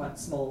someone who's quite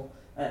small,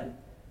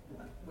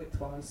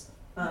 width-wise.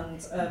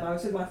 And I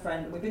was with my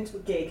friend, and we'd been to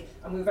a gig,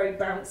 and we were very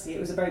bouncy. It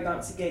was a very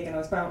bouncy gig, and I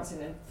was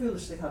bouncing, and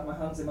foolishly had my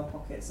hands in my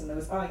pockets, and there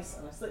was ice,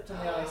 and I slipped on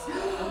the ice,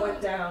 and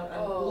went down,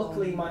 and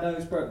luckily my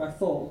nose broke my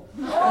fall.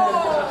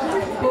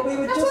 But we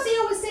were That's just... what they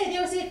always say. They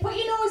always say, "Put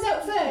your nose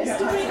out first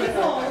to break your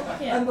fall."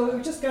 Yeah. But we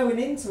were just going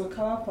into a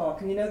car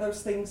park, and you know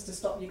those things to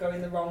stop you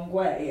going the wrong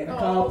way in a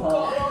car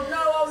park?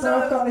 So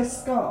I've got this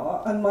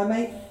scar, and my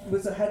mate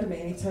was ahead of me,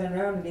 and he turned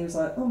around and he was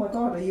like, "Oh my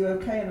God, are you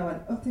okay?" And I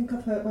went, "I think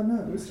I've hurt my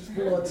nose." Just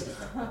blood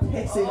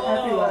pissing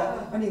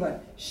everywhere. And he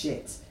went,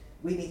 "Shit,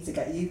 we need to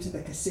get you to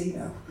the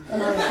casino."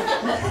 And I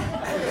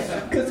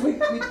went, because we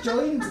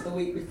joined the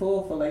week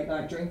before for late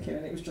night drinking,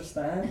 and it was just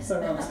there.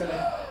 So I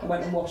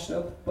went and washed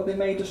up, but they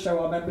made us show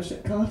our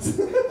membership cards.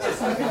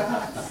 Just like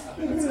that.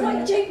 It's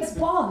quite James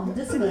Bond,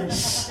 isn't it?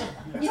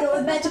 You know,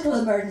 a medical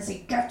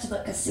emergency, get to the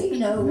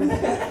casino.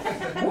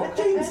 What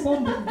James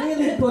Bond?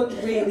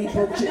 Really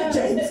budget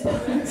James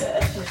Bond.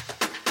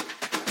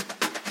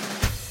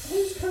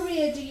 Whose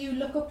career do you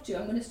look up to?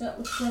 I'm going to start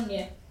with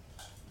Sonia.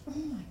 Oh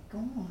my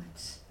God.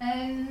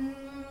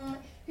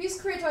 Whose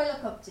career do I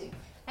look up to?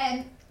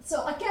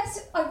 So I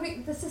guess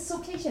this is so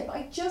cliche, but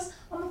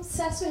I'm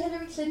obsessed with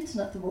Hillary Clinton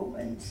at the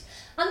moment.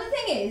 And the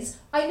thing is,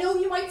 I know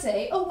you might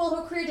say, "Oh well,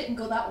 her career didn't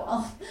go that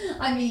well."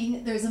 I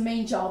mean, there's a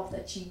main job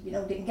that she,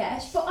 didn't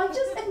get. But I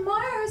just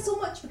admire her so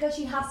much because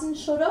she hasn't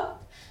shut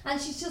up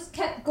and she's just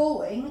kept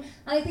going.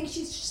 And I think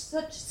she's just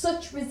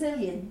such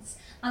resilience.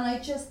 And I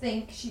just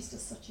think she's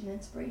just such an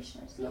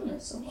inspiration. I just love her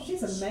so much.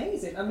 She's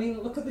amazing. I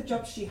mean, look at the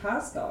job she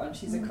has got, and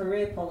she's a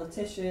career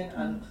politician.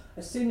 And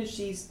as soon as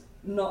she's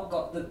not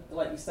got the,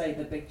 like you say,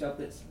 the big job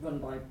that's run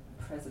by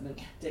President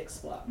Dick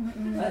Splat,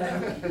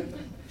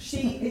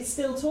 she is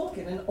still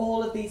talking, and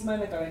all of these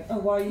men are going, "Oh,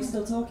 why are you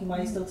still talking? Why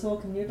are you still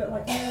talking?" You're a bit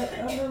like,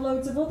 "There are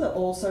loads of other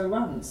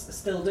also-rans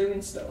still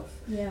doing stuff."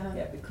 Yeah.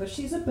 Yeah, because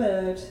she's a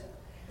bird,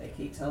 they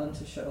keep telling her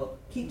to shut up.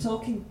 Keep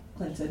talking,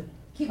 Clinton.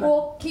 Keep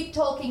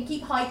talking,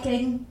 keep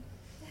hiking,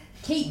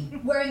 keep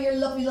wearing your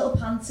lovely little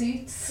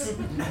pantsuits.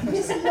 I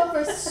just love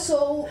her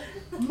so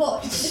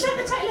much. Is that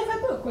the title of her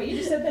book, what you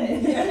just said there?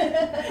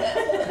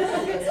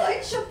 So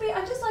it should be.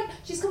 I just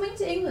she's coming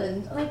to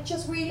England, and I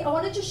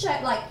want to just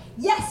shout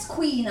 "Yes,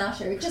 Queen" at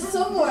her, just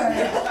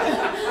somewhere.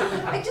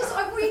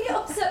 I'm really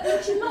upset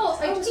that she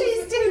lost.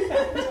 Please do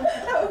that.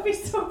 That would be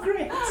so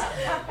great.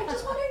 I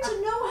just want her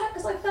to know her,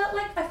 because I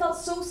felt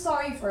so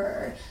sorry for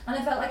her, and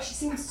I felt like she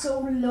seemed so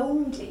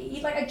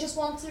lonely. I just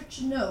want her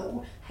to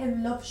know how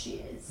loved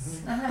she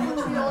is and how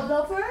much we all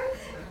love her.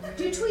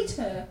 Do you tweet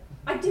her?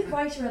 I did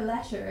write her a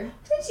letter.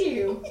 Did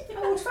you?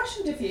 How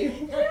old-fashioned of you.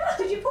 Yeah.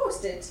 Did you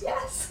post it?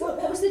 Yes. What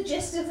was the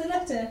gist of the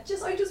letter?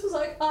 I just was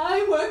like,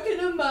 "I work in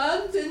a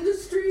man's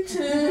industry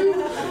too.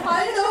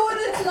 I know what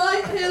it's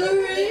like,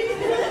 Hillary."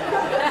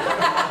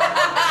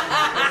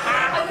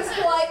 I was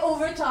quite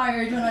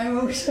overtired when I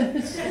wrote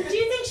it. Do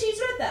you think she's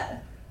read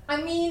that? I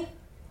mean,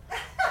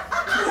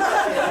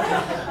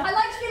 I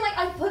like to feel like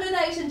I put it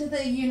out into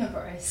the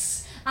universe.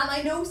 And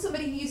I know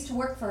somebody who used to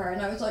work for her, and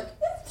I was like,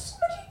 "If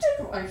somebody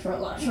did write her a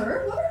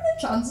letter, what are the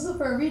chances of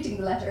her reading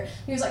the letter?"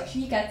 He was like,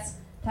 "She gets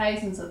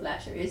thousands of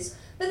letters."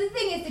 But the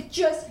thing is,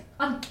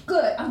 I'm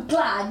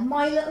glad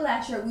my little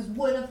letter was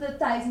one of the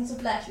thousands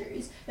of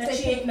letters That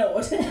she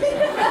ignored. So I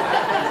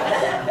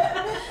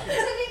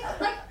think,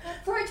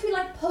 for her to be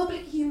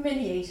publicly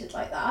humiliated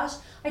like that,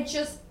 I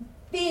just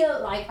feel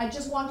like I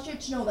just wanted her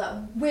to know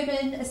that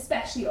women,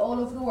 especially all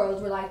over the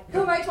world, were like,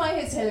 "Come right to my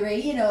house,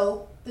 Hillary,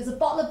 there's a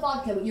bottle of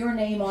vodka with your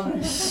name on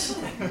it."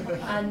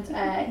 And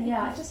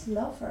I just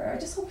love her. I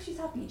just hope she's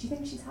happy. Do you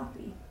think she's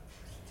happy?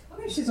 I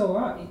think she's all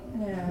right.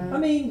 Yeah. I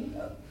mean,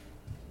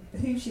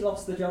 who she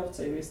lost the job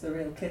to is the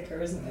real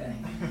kicker, isn't it?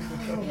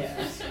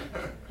 Yeah.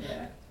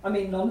 Yeah. I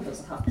mean, none of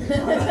us are happy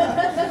about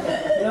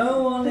that.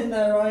 No one in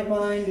their right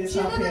mind is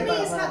She'll happy never about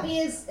be as that. happy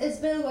as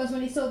Bill was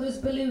when he saw those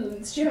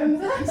balloons. Do you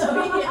remember that?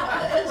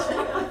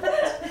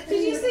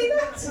 Did you see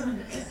that?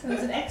 It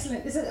was an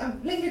excellent.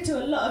 I'm linked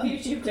to a lot of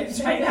YouTube clips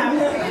right now. I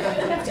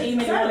have to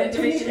email you all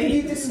individually. Can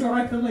you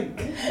describe the link?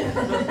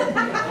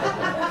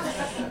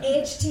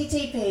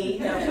 HTTP.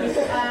 No.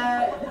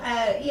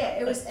 Yeah,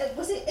 it was.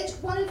 Was it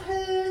one of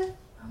her?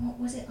 What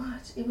was it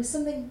at? It was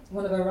something.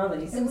 One of her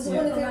rallies. It was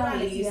one of her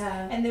rallies,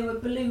 yeah. and there were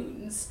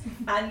balloons,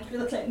 and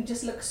Bill Clinton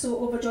just looked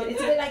so overjoyed.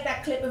 It's a bit like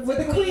that clip of With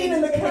the Queen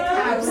and the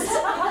cows.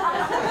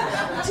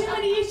 Too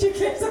many YouTube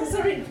clips, I'm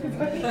sorry.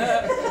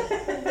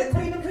 The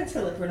Queen and Prince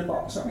Philip are in a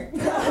box, right?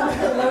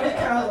 A load of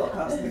cows walk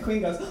past, and the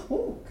Queen goes,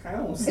 "Oh,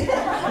 cows!" You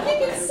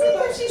can see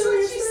what she's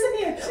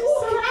saying.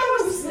 Oh,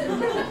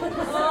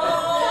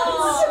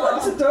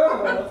 that's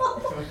adorable.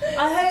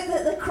 I hope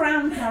that the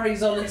crown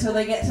carries on until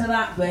they get to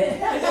that bit.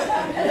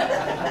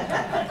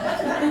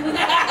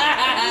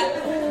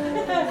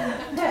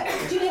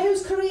 Julia,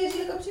 whose career do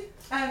you look up to?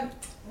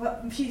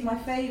 Well, she's my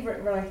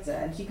favourite writer,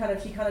 and she kind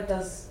of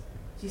does.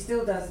 She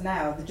still does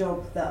now the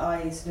job that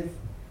I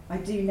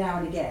do now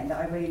and again that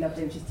I really love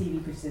doing, which is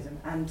TV criticism.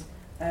 And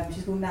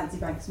she's called Nancy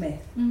Banks-Smith,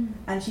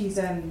 and she's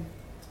I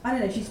don't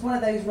know. She's one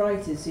of those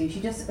writers who she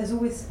just has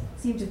always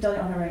seemed to have done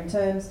it on her own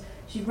terms.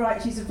 She's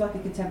sort of like a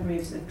contemporary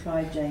of sort of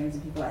Clive James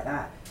and people like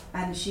that.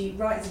 And she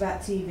writes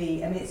about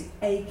TV. I mean, it's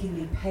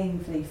achingly,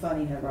 painfully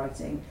funny, her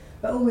writing,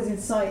 but always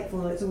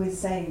insightful. It's always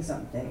saying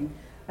something.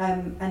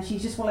 And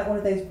she's just one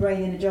of those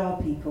brain in a jar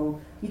people.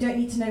 You don't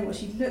need to know what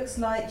she looks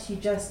like. She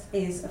just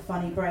is a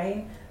funny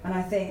brain. And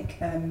I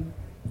think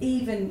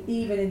even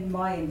in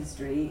my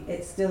industry,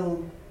 there's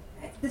still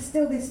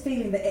this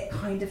feeling that it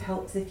kind of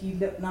helps if you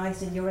look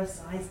nice and you're a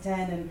size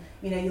 10, and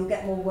you'll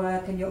get more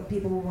work, and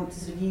people will want to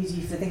sort of use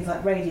you for things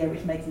like radio,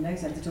 which makes no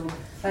sense at all.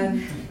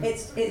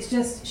 It's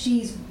just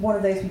she's one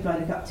of those people I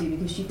look up to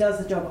because she does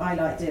the job I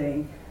like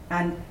doing,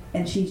 and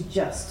she's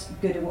just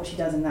good at what she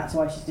does, and that's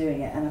why she's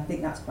doing it. And I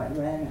think that's quite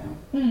rare now.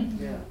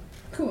 Yeah.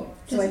 Cool.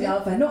 So I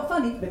love her. Not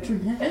funny, but true.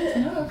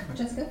 No,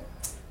 Jessica.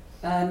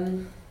 I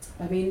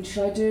mean,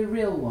 should I do a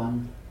real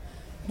one?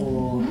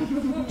 Or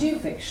do a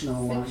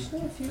fictional one?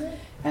 Fictional, if you will.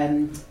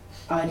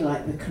 I'd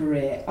like the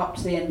career up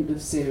to the end of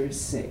Series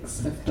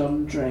 6 of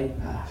Don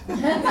Draper.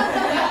 Because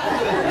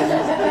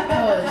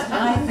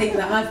I think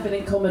that I've been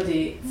in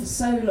comedy for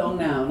so long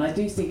now, and I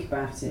do think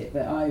about it,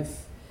 that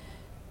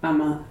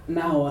I'm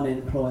now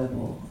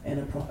unemployable in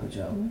a proper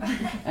job.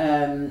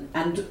 And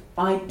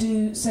I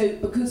do, so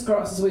because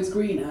grass is always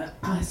greener,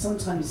 I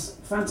sometimes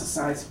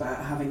fantasize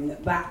about having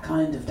that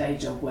kind of day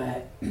job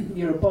where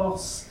you're a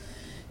boss.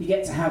 You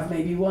get to have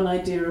maybe one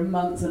idea a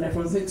month and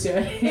everyone thinks you're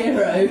a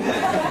hero,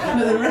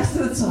 but the rest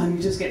of the time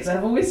you just get to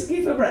have a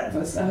whiskey for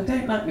breakfast. I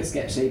don't like whiskey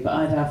actually, but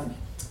I'd have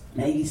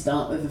maybe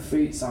start with a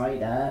fruit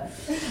cider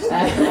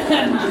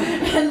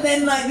and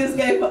then just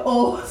go for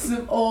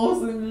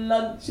awesome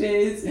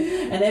lunches,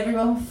 and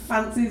everyone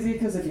fancies you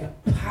because of your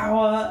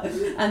power,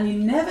 and you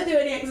never do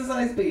any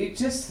exercise, but you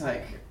just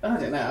I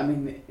don't know, I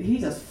mean, he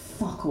does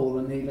fuck all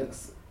and he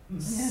looks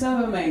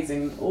so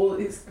amazing.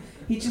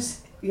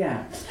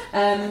 Yeah.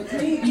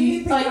 Do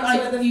you think that's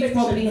where the you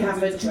fiction probably comes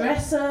have a into play?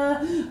 dresser.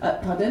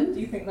 Pardon? Do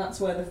you think that's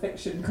where the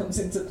fiction comes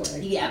into play?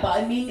 Yeah, but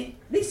I mean,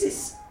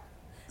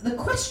 the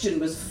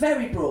question was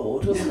very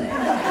broad, wasn't it?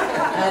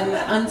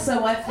 And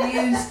so I've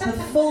used the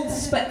full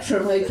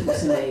spectrum open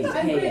to me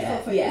I'm here. grateful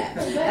for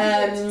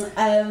Yeah. you.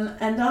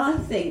 And I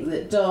think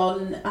that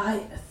Don,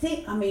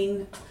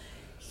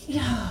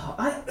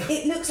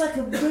 it looks like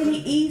a really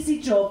easy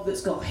job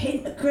that's got a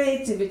hint of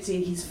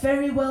creativity. He's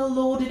very well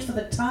lauded for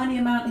the tiny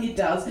amount he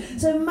does.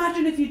 So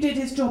imagine if you did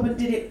his job and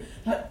did it,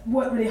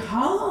 work really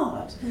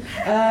hard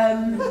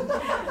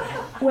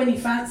when he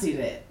fancied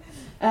it.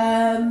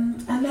 And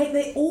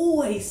they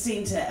always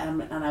seem to,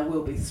 and I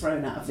will be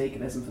thrown out of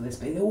veganism for this,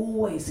 but they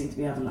always seem to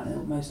be having the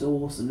most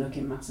awesome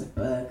looking massive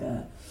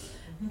burger.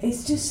 It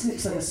just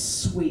looks like a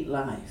sweet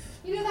life.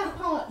 You know that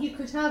part, you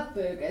could have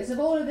burgers. Of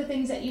all of the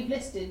things that you've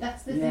listed,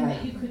 that's the thing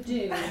that you could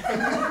do.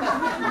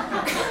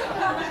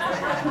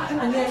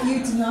 And yet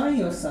you deny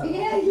yourself.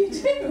 Yeah, you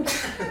do.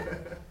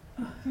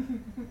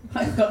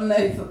 I've got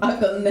no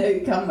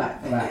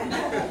comeback for that.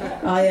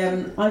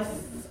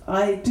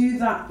 I do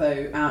that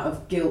though out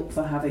of guilt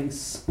for having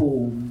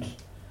spawned,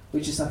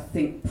 which is I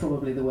think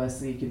probably the worst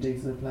thing you can do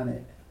for the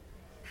planet.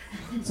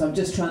 So I'm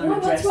just trying to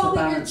address the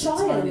balance a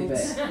tiny bit.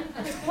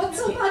 What's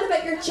so bad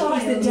about your child?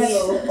 He's the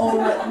devil.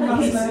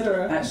 Mass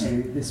murderer.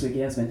 Actually, this week he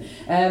has been.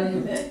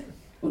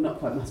 Well, not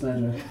quite mass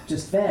murderer,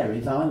 just very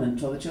violent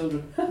to other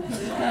children.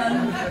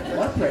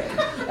 What a prick.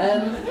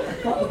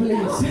 Got the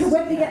blues.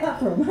 Where did you get that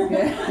from?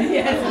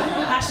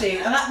 Yeah. Actually,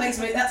 and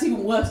that's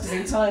even worse because the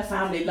entire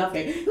family loved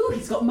it. Ooh,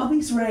 he's got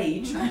mummy's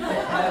rage.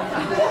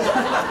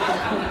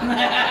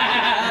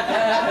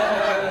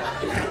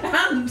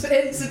 And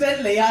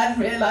incidentally, I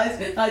hadn't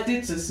realised I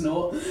did to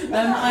snort.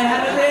 I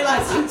hadn't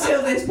realised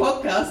until this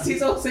podcast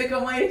he's also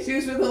got my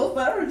issues with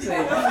authority.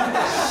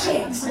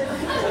 Shit.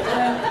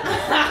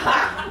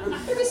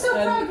 He'll be so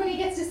proud when he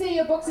gets to see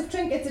your box of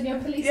trinkets in your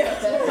police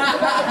letter. With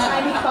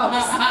tiny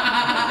cops.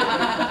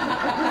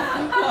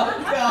 Oh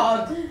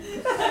God.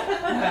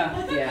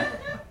 Yeah.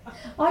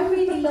 I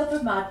really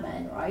loved Mad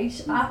Men,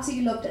 right?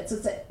 Absolutely loved it. So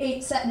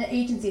it's set in an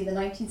agency in the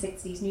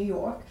 1960s, New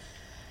York.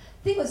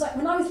 The thing was, like,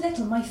 when I was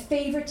little, my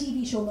favourite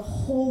TV show in the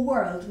whole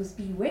world was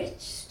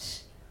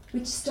Bewitched,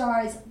 which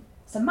stars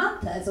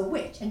Samantha as a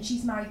witch, and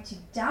she's married to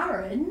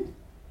Darren,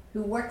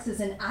 who works as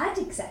an ad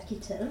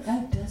executive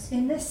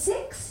in the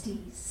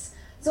 60s.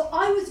 So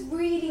I was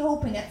really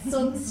hoping at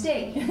some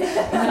stage on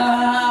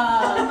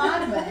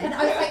Mad Men,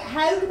 I was like,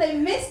 how could they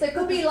miss? There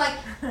could be like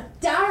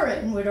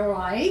Darren would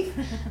arrive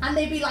and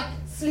they'd be like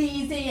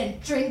sleazy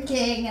and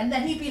drinking, and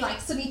then he'd be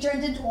like suddenly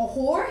turned into a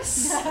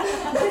horse. And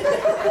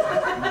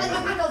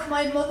because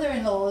my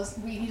mother-in-law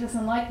really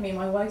doesn't like me,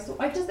 my wife, so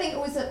I just think it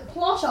was a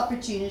plot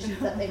opportunity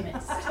that they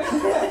missed.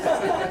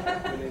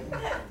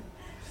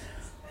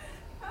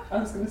 I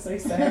was going to say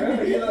Sarah,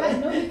 but you're like,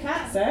 No, you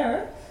can't.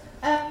 Sarah?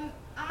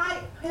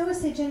 I always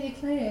say Jenny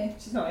Clare.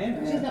 She's not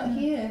in. She's not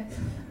here.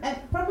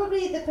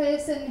 Probably the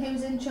person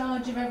who's in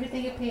charge of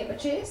everything at Paper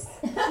Chase.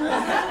 So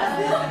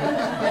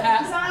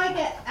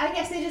I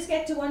guess they just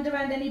get to wander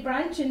around any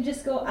branch and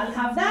just go, I'll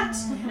have that,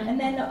 and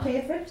then not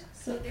pay for it.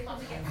 So they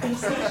probably get free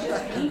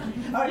stationery,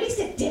 or at least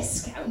a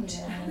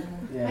discount.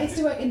 Yeah. I used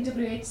to work in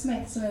WH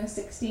Smith's when I was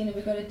 16, and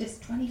we got a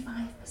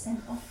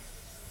 25% off.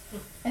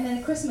 And then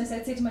at Christmas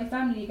I'd say to my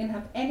family, you can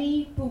have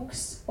any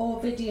books or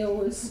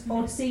videos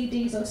or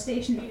CDs or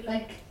stationery you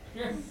like.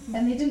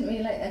 And they didn't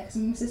really like that because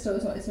my sister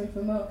always wanted something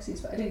from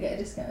Marx's, but I didn't get a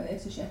discount there,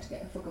 so she had to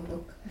get a fucking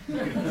book.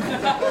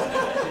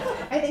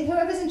 I think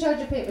whoever's in charge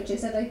of Paper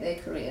Chase, I like their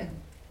career.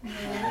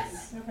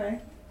 Yes.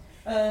 Okay.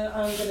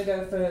 I'm going to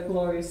go for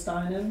Gloria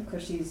Steinem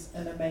because she's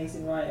an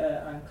amazing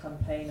writer and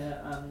campaigner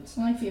and...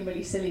 I feel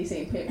really silly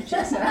saying Paper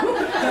Chase now.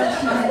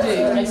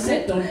 I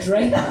said Don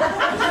Draper.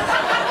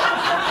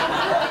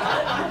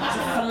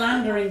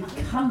 Philandering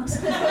cunt.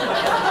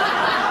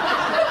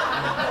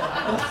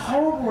 A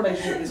horrible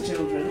relationship with his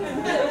children.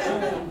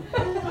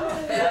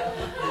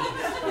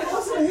 It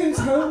wasn't whose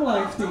home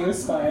life do you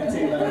aspire to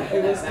though,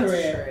 it was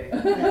career.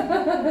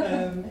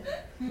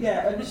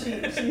 Yeah, and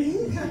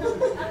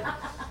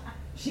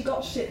she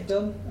got shit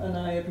done and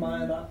I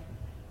admire that.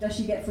 Does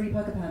she get free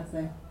pucker pads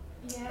though?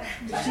 Yeah.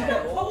 Did she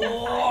get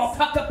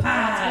Pucker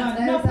pad!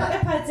 No pucker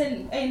pads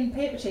in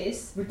Paper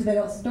Chase. Do they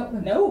not stop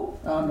them? No.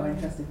 Oh, I'm not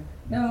interested.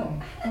 No.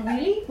 Oh,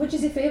 really? Which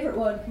is your favourite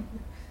one?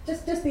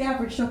 Just the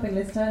average shopping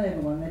list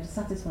turnover one, they're just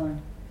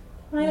satisfying.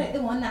 I like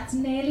the one that's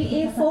nearly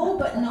A4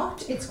 but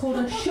not. It's called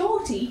a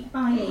shorty,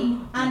 IE,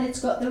 and it's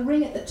got the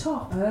ring at the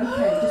top.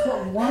 Okay, just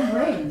got one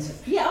ring.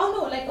 Yeah, oh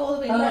no, like all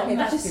the way Oh, along. okay,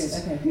 that's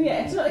just, good, okay.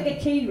 Yeah, it's not like a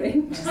key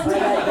ring. I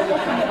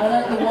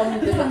like the one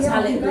with the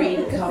metallic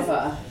green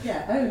cover.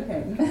 Yeah, oh,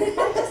 okay.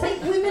 I just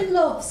think women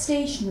love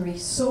stationery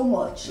so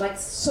much, like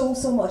so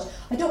much.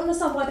 I don't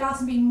understand why there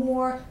hasn't been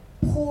more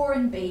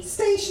porn-based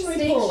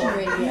stationery.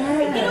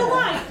 Yeah. You know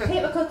why?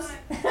 Paper cuts.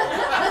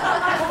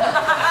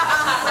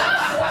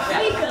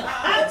 Legal,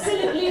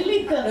 absolutely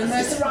legal.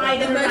 Just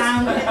riding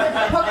around with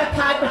a pucker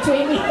pad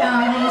between my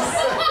thighs,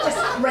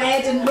 just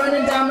red and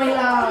running down my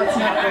lar. It's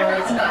not good.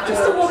 It's not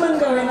just a good. woman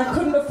going, I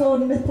couldn't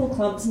afford nipple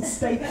clamps and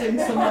stapling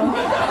someone.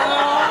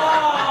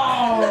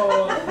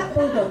 Oh!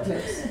 Bulldog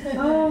clips.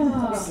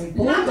 Oh.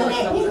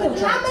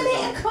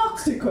 Laminate a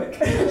cock. Too quick.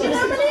 Did you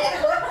laminate a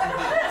cock?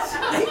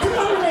 You can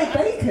laminate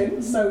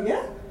bacon, so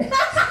yeah.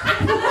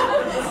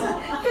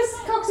 Because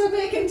cocks are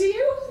bacon to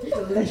you.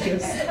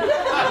 Delicious.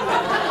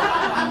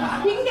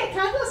 You can get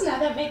candles now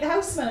that make the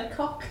house smell of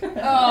cock.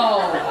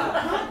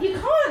 Oh! You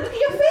can't. Look at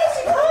your face.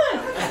 You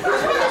can't.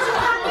 Which means you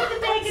can't make the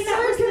bacon that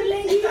was the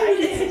lady.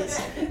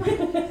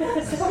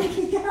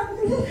 Spunky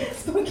candle.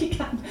 Spunky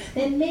candle.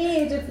 They're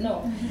made of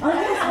no. I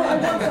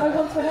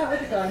once went out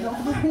with a guy not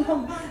for very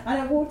long,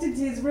 and I walked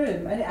into his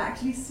room, and it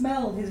actually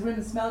smelled. His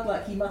room smelled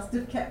like he must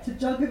have kept a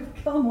jug of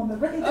cum on the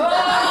radiator. Oh,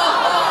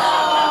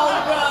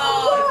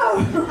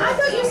 God! I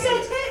thought you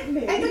said.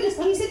 I thought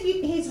you said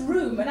his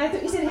room, and I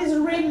thought you said his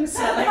rim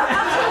smelled like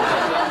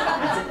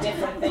that. That's a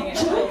different thing.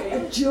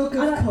 A jug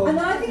of cum. And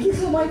I think he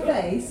saw my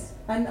face.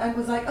 And I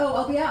was like, oh,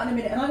 I'll be out in a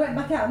minute. And I went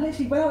back out, and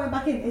literally, when I went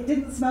back in, it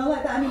didn't smell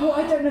like that anymore.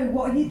 I don't know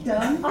what he'd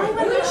done. Oh,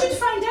 well, you should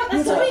find out.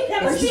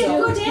 That must be a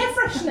good air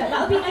freshener.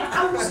 That'll be like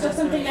Oust or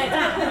something like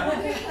that.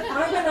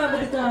 I went out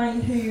with a guy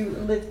who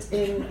lived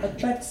in a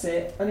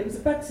bedsit, and it was a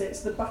bedsit,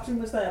 so the bathroom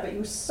was there, but he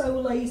was so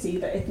lazy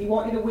that if he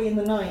wanted to wee in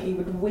the night, he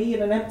would wee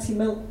in an empty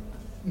milk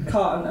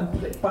carton and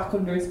put it back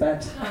under his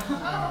bed.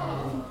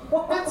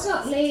 That's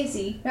not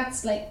lazy.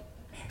 That's like...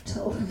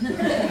 little.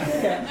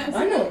 Yeah,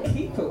 I know a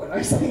keeper when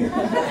I say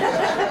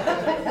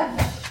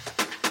that.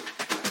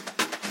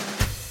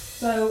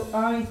 So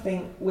I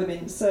think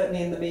women,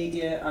 certainly in the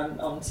media and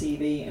on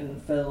TV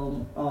and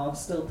film, are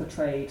still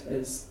portrayed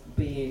as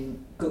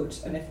being good,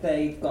 and if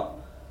they've got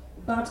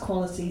bad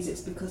qualities,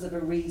 it's because of a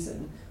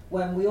reason,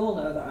 when we all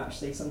know that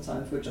actually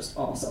sometimes we're just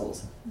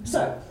arseholes.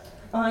 So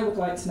I would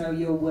like to know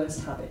your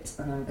worst habit,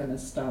 and I'm going to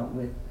start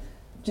with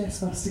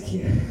Jess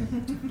Fostekew.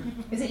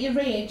 Is it your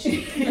rage?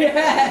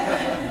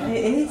 Yeah,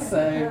 it is.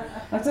 So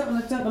I don't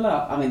want to double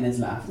up. I mean, there's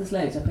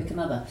loads. I'll pick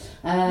another.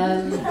 I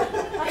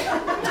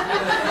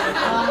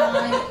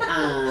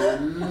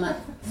am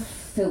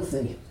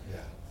filthy.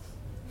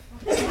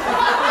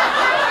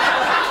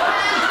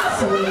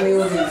 Someone in the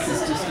audience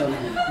has just gone,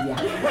 yeah.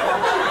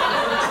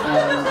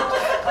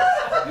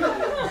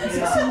 Is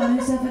it someone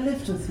who's ever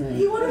lived with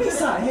me? You want to be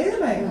sat here,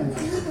 mate? No,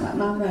 that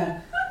man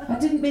there. I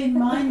didn't mean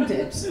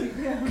minded.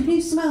 Can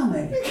you smell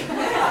me? Do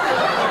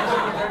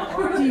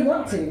you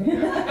want to?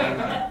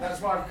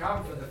 That's why I've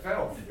come for the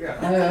filth. Yeah.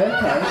 Oh,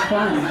 okay,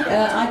 fine.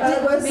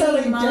 We're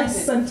selling minded.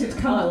 Jess-scented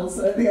candles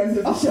at the end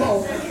of the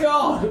show. Oh,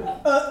 God!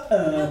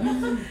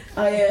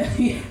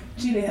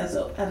 Julie had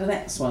an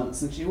ex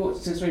once, and she walked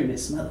into his room and it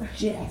smelled of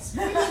Jess.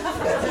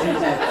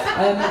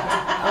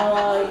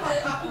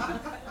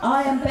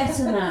 I am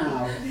better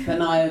now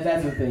than I have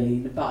ever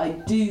been, but I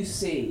do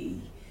see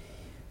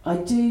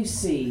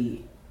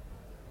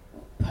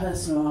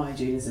personal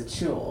hygiene as a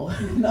chore,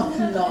 not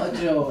a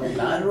joy.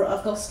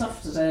 I've got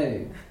stuff to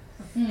do.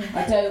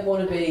 I don't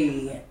want to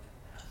be,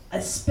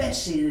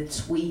 especially the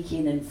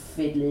tweaking and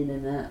fiddling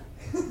and that.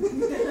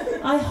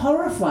 I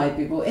horrified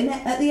people.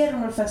 At the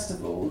Edinburgh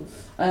Festival,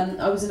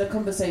 I was in a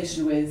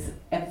conversation with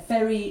a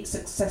very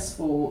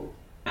successful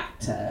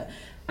actor,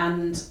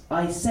 and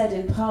I said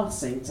in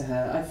passing to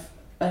her, I've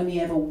only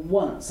ever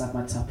once had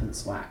my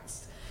tuppence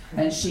waxed.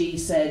 And she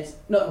said,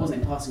 no, it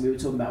wasn't in passing, we were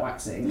talking about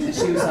waxing. And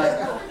she was like,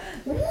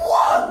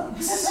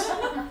 once!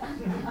 And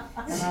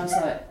I was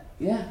like,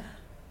 yeah.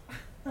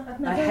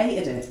 I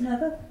hated it.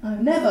 Never.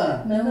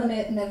 Never.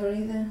 Never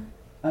either.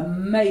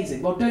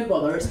 Amazing. Well, don't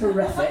bother, it's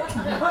horrific.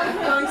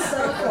 I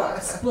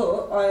self-wax,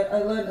 but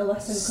I learned a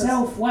lesson.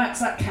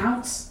 Self-wax, that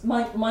counts?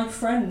 My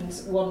friend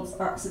once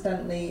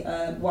accidentally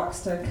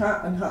waxed her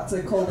cat and had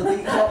to call the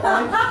beat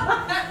hotline.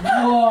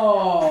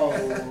 Whoa!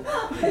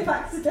 I've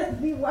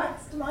accidentally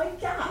waxed my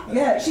cat.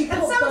 Yeah, she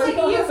put That sounds like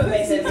a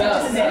euphemism,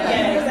 doesn't it?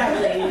 Yeah,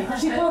 exactly.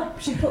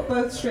 She put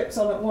both strips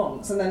on at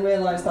once and then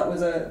realised that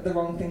was the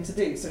wrong thing to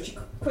do, so she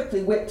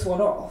quickly whipped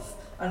one off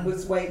and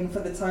was waiting for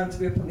the time to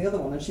be up on the other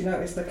one, and she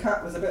noticed the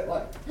cat was a bit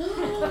like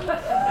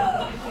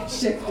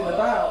shifting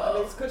about,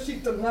 and it's because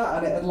she'd done that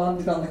and it had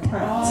landed on the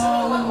cat.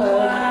 Oh,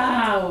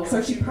 wow!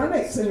 So she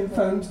panicked and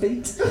phoned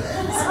Beat.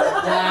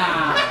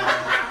 Wow!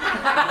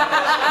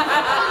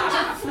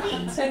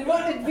 And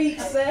what did Beat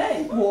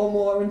say? Warm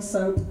water and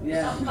soap.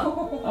 Yeah.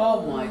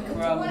 Oh my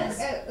crumbs.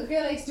 A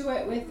girl I used to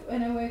work with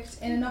when I worked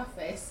in an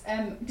office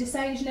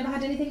decided she never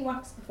had anything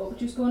waxed before, but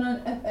she was going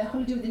on a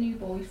holiday with a new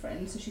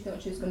boyfriend, so she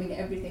thought she was going to get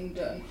everything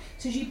done.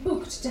 So she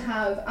booked to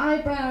have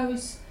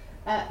eyebrows,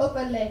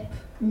 upper lip,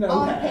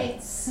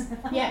 armpits,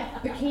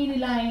 bikini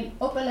line,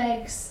 upper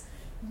legs,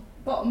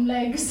 bottom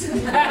legs.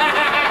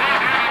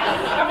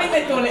 I think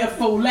they call it a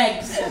full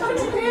legs.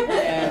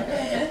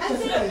 And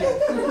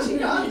she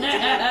got on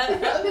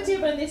the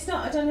table and they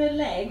started on her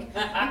leg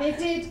and they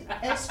did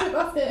strip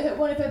off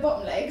one of her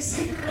bottom legs.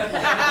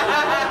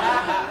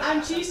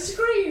 And she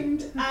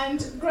screamed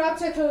and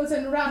grabbed her clothes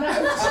and ran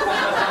out.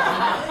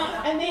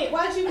 And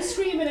while she was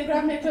screaming and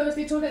grabbing her clothes,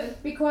 they told her to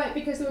be quiet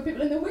because there were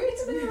people in the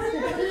waiting room.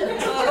 There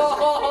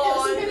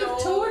was a bit of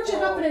torture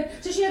happening.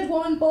 So she had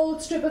one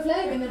bald strip of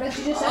leg and the rest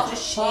she just had to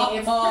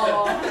shave.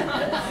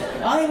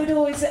 I would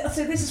always say,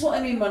 so this is what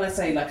I mean when I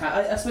say, like,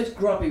 I suppose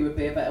grubby would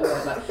be a better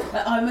word. Like,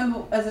 I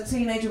remember as a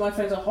teenager, my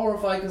friends were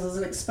horrified because as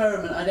an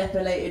experiment I'd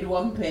epilated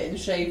one pit and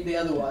shaved the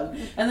other one,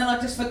 and then I'd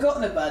just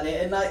forgotten about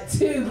it, and like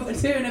two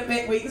and a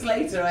bit weeks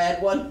later I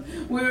had one,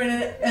 we were in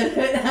an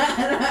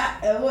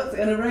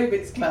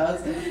aerobics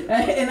class,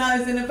 and I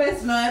was in a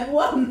vest and I had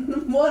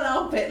one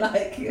armpit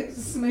like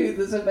smooth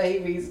as a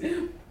baby's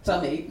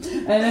tummy,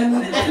 and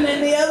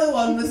then the other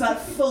one was like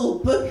full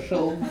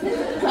bushel, and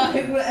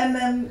they were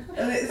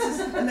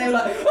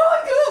like, oh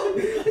my god,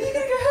 are you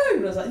gonna go home?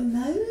 And I was like,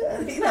 no,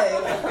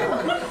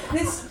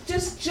 this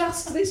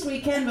just this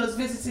weekend I was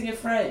visiting a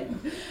friend,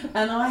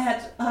 and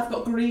I've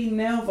got green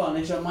nail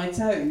varnish on my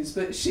toes,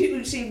 but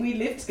we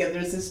lived together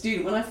as a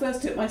student. When I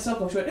first took my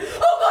sock off, she went,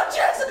 oh god,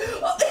 Jess,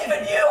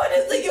 even you, I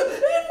didn't think your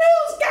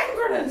nails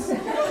gangrenous.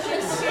 She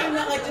assumed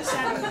that I just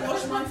hadn't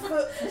washed my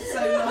foot for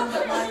so long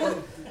that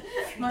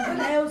my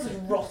nails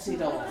had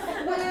rotted off.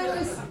 When I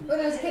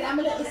was a kid, I'm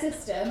a little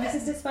sister. My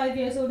sister's 5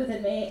 years older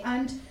than me,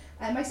 and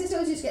my sister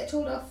always used to get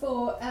told off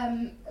for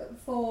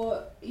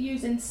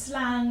using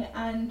slang,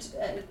 and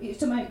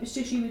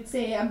so she would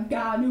say, "I'm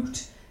going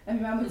out,"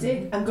 and my mum would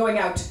say, "I'm going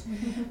out."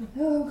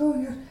 Oh, I'm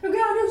going out. I'm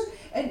going out.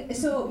 And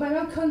so my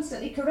mum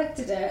constantly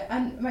corrected her,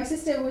 and my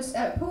sister was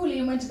poorly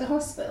and went to the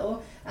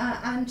hospital,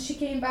 and she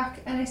came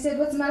back, and I said,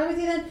 "What's the matter with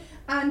you then?"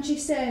 and she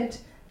said,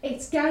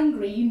 "It's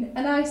gangrene,"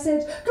 and I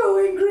said,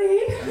 "Going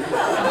green." She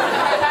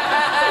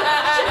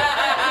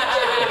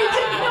really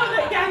didn't know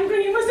that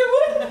gangrene was a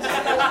word.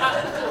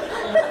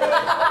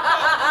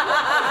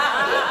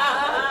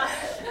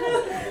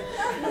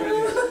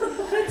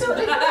 I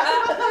totally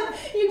forgot about that.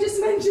 You just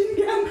mentioned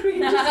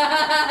gangrene.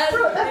 Just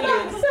brought that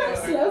back.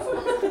 Thanks, love.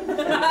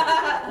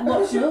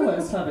 What's your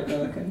worst habit,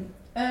 Millican?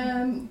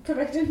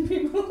 Correcting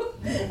people.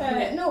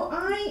 No,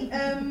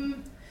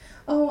 I'm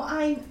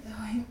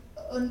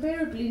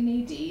unbearably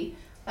needy.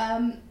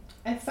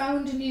 I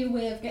found a new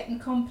way of getting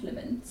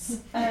compliments,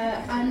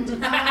 and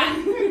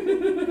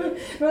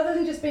rather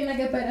than just being like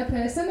a better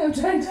person, I'm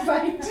trying to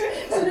find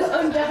sort of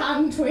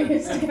underhand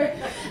ways to go.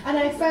 And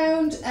I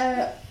found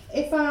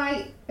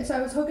so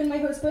I was hugging my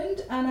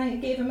husband and I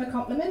gave him a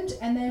compliment,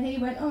 and then he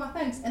went, "Oh,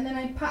 thanks," and then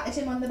I patted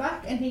him on the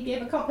back and he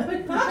gave a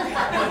compliment back.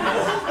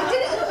 I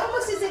did it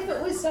almost as if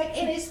it was like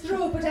in his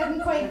throat but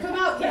hadn't quite come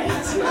out yet.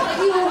 Like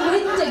you were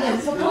winding him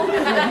for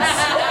compliments.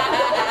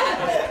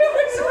 I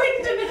was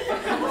winding him for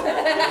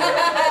compliments.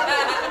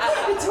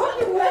 It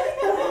totally worked.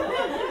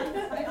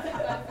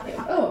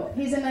 Oh,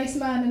 he's a nice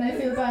man and I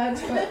feel bad,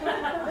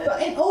 but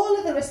in all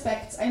other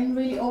respects I'm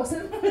really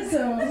awesome,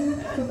 so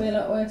could be a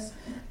lot worse.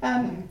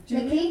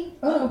 Nikki?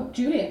 Oh no,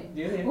 Julian.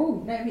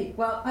 Oh, no, me.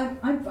 Well,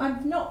 I'm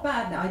not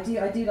bad now. I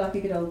do like a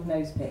good old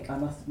nose pick. I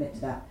must admit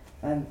to that.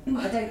 I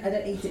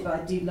don't eat it, but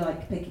I do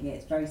like picking it.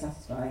 It's very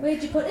satisfying.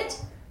 Where'd you put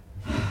it?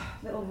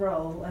 Little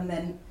roll, and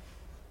then.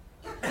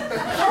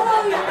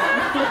 Oh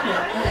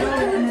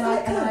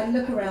yeah. and I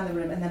look around the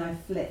room, and then I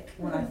flick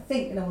when I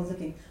think no one's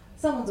looking.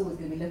 Someone's always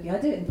going to be looking. I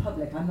do it in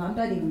public. I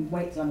don't even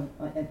wait till I'm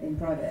in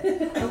private.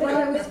 But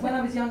when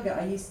I was younger,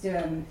 I used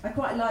to. I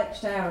quite like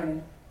showering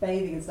and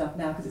bathing and stuff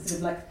now because it's sort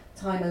of like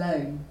time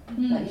alone.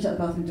 Like you shut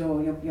the bathroom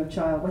door, your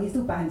child. Well, he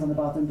still bangs on the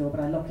bathroom door, but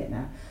I lock it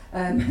now.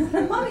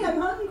 Mummy, I'm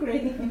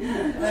hungry.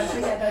 But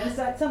yeah, no, just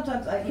like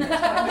sometimes I.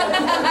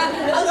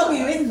 How long are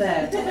you in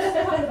there?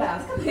 Quite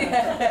about.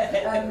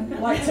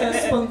 Lights her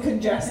spunk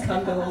and Jess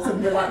candles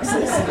and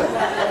relaxes.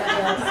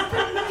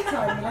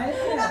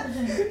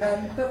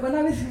 But when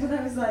I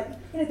was like,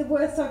 the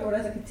worst time when I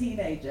was like a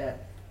teenager,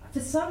 for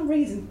some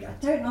reason,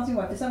 don't ask me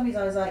why, for some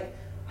reason I was like,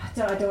 I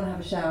don't want to have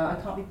a shower, I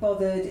can't be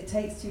bothered, it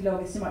takes too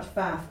long, it's too much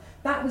faff.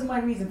 That was my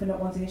reason for not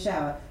wanting a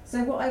shower.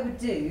 So what I would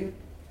do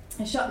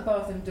is shut the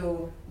bathroom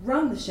door,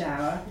 run the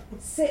shower,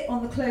 sit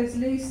on the closed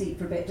loo seat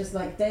for a bit, just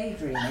like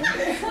daydreaming,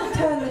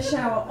 turn the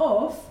shower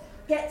off,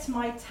 get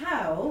my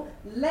towel,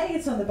 lay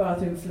it on the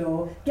bathroom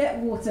floor, get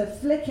water,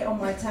 flick it on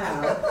my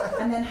towel,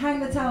 and then hang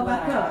the towel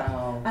back up.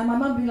 And my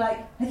mum would be like,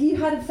 "Have you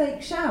had a fake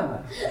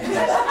shower?" Like,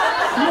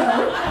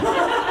 no.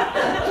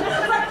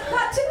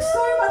 That took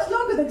so much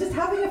longer than just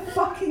having a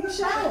fucking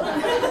shower.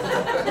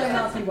 Don't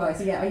ask me why.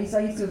 So yeah, I used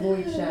to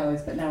avoid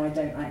showers, but now I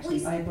don't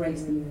actually. I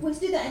embrace them. We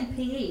used to do that in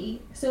PE.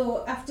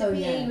 So after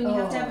PE, when you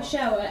have to have a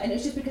shower, and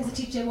it's just because the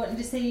teacher wanted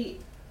to see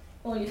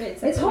all your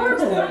bits. It's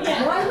horrible.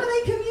 Yeah. Why were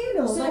they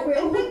communal? So like, we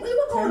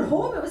were going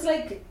home. It was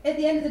like at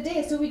the end of the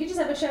day, so we could just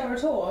have a shower at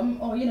home,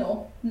 or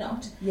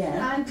not.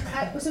 Yeah. And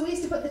so we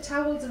used to put the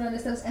towels around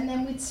ourselves, and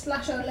then we'd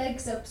splash our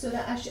legs up so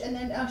that and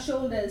then our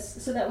shoulders,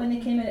 so that when they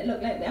came in, it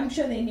looked like. I'm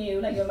sure they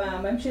knew, like your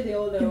mum. I'm sure they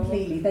all know.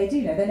 Completely, they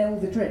do know. They know all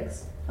the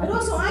tricks. But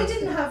also, I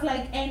didn't have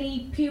like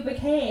any pubic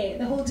hair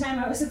the whole time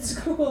I was at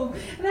school,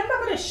 and I'm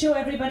not going to show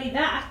everybody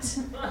that.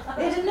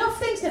 They had enough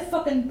things to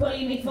fucking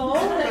bully me for,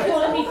 like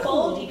calling me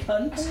baldy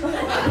cunt.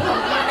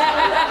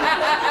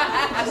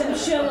 As I'm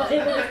sure what they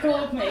would have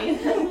called me.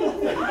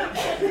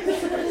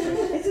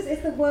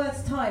 It's the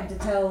worst time to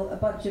tell a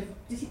bunch of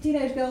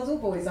teenage girls or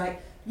boys,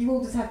 like, you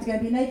all just have to go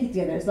and be naked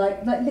together. It's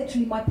like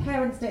literally, my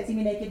parents don't see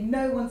me naked,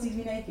 no one sees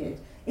me naked.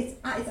 It's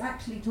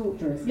actually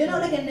torturous. You're not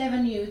like a never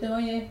nude, though,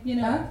 are you?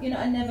 Huh? You're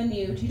not a never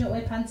nude. You don't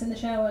wear pants in the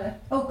shower.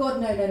 Oh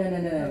God, no,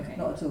 Okay.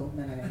 not at all.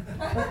 No.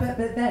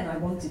 But then I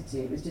wanted to.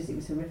 It was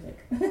horrific.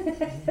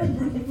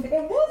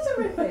 It was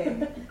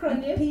horrific.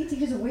 PE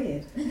teachers are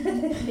weird.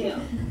 Yeah.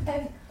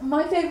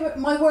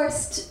 My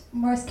worst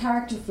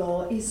character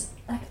flaw is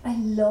like I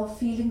love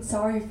feeling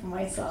sorry for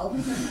myself.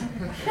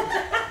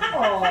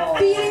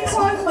 Feeling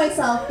sorry for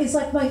myself is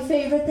like my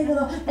favourite thing.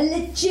 A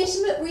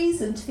legitimate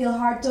reason to feel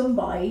hard done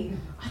by.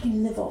 I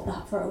can live off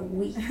that for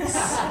weeks.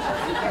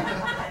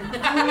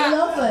 I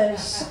love it.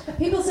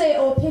 People say,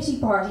 "Oh, pity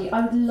party."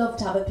 I would love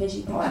to have a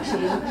pity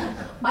party.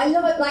 I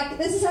love it. Like,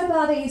 this is how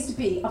bad I used to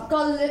be. I've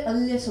got a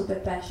little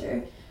bit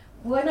better.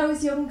 When I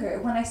was younger,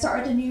 when I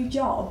started a new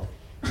job,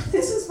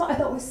 this was what I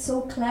thought was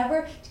so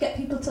clever to get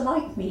people to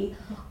like me.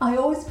 I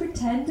always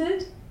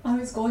pretended I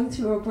was going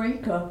through a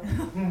breakup,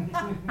 and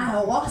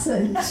I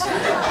wasn't. I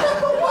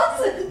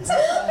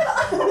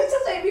was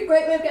just like, it'd be a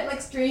great way of getting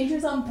like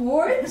strangers on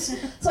board.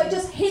 So I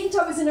just hint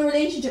I was in a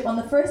relationship on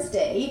the first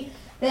day.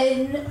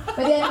 Then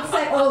by the end it's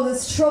like, oh,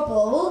 there's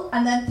trouble,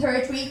 and then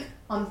third week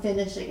I'm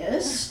finishing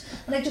it.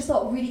 And I just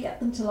thought, really get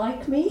them to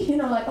like me.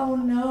 Like, oh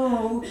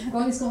no,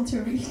 Ronnie's going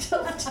through a really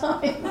tough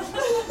time.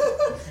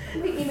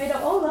 Completely made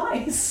up all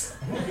lies.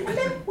 And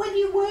then when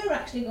you were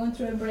actually going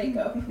through a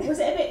breakup, was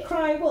it a bit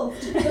cry wolf?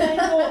 Did you then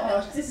go,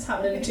 oh, this is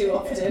happening too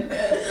often?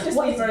 Just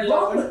What leave is her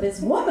wrong alone. with this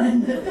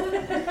woman?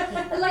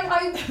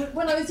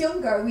 When I was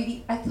younger,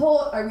 I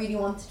thought I really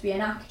wanted to be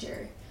an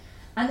actor.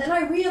 And then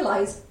I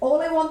realised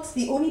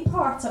the only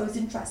parts I was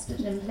interested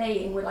in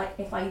playing were like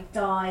if I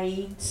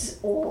died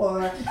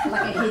or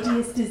like a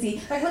hideous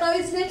disease. Like when I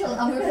was little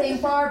and we were playing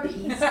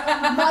Barbies,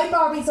 my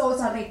Barbies always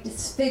had like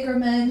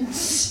disfigurement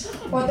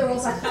or there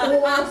was like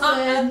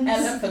orphans.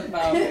 Elephant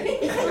Barbie.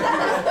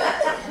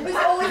 It was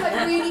always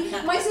like really.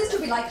 My sister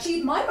would be like,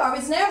 my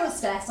Barbie's an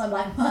aerostess. I'm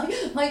like,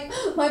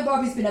 my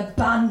Barbie's been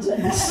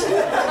abandoned. It's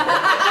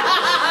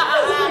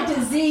a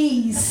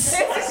disease.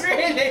 This is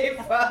really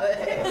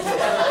funny.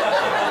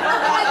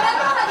 I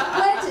never had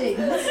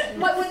weddings.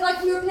 When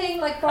we were playing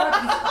like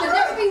Barbies, there'd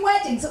never be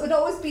weddings. It would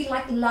always be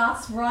like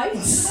last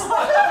rites,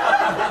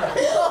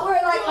 where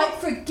like I'd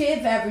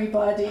forgive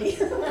everybody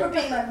for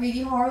being like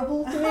really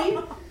horrible to me.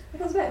 I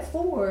was about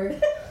 4.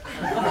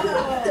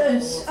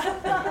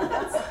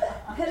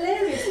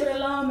 Hilarious but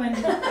alarming.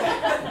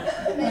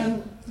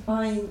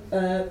 I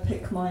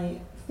pick my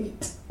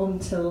feet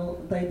until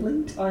they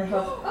bleed. I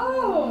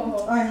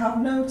have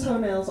no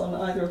toenails on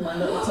either of my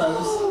little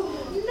toes.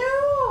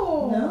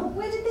 No.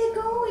 Where did they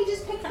go? You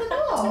just picked them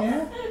off.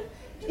 Yeah.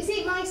 You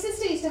see, my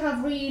sister used to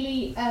have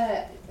really,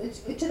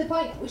 to the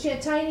point where she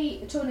had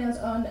tiny toenails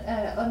on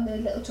the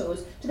little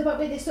toes, to the point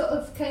where they sort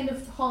of kind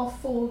of half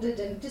folded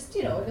and just,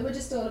 they were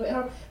just all a bit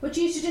horrible. But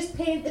she used to just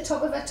paint the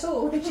top of her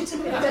toe when she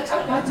didn't have her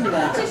toe. I do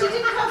that. So she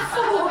didn't have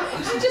 4,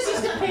 she just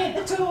used to paint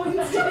the toe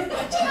instead.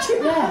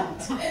 Yeah.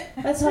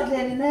 That's hardly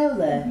any nail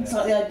there. It's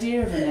like the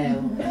idea of a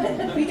nail.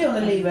 But you don't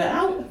want to leave it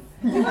out.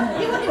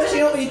 Especially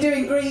not when you're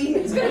doing green.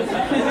 It's good.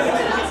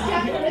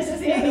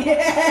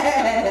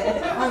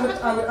 Yeah.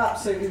 I would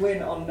absolutely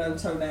win on no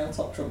toenail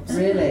top trumps.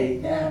 Really?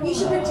 Yeah. You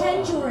should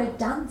pretend you were a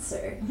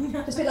dancer.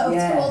 Just be like,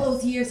 it's for all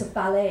those years of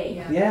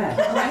ballet. Yeah.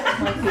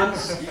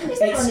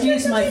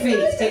 Excuse my feet,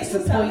 it's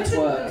the point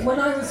work. When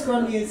I was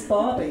scrawny as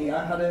Barbie,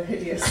 I had a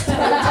hideous toe.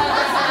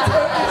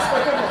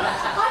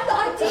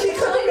 I did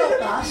kind of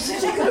that. She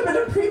could have been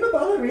a prima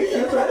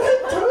ballerina, but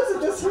her toes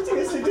are just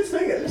hideously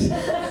disfigured.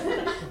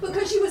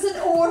 Because she was an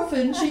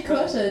orphan, she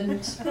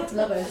couldn't.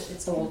 Love it.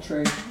 It's all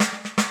true.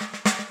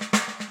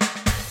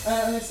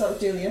 Let's start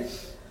with Julia.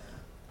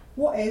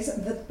 What is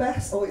the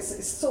best,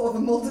 it's sort of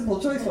a multiple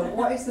choice one,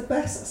 what is the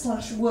best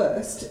 /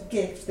 worst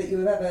gift that you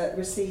have ever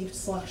received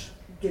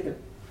 / given?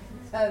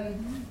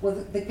 Well,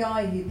 the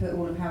guy who put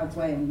all of Howard's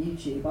Way on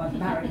YouTube, I'd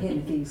marry him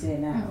if he was here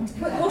now.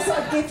 But was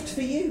that a gift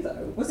for you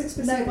though? Was it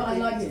specifically? No, but I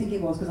like to think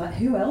it was, because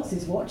who else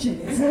is watching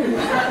this?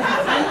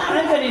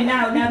 I'm going in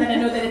now that I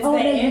know that it's Oh,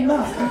 no, there. you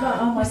must.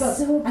 Oh my god.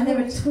 So And there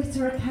are good.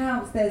 Twitter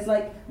accounts. There's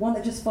like one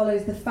that just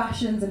follows the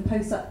fashions and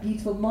posts up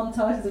beautiful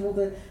montages of all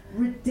the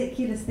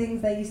ridiculous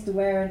things they used to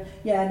wear. And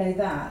yeah, no,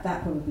 that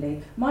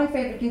probably. My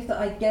favourite gift that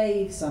I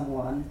gave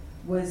someone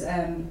was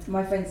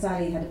my friend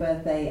Sally had a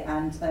birthday,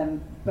 and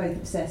both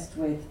obsessed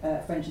with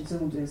French and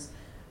Saunders,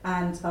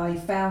 and I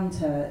found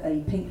her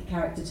a pink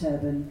character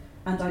turban,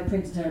 and I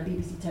printed her a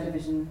BBC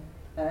television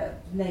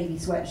navy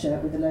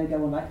sweatshirt with the logo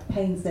on, like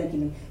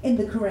painstakingly in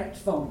the correct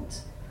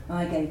font, and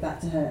I gave that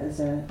to her as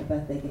a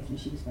birthday gift, and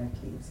she was very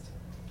pleased.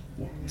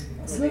 Yeah,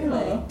 That's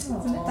lovely.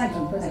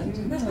 Thank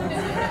you.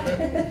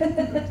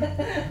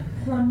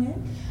 Grania?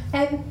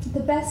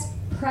 The best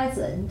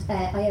present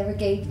I ever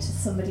gave to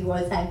somebody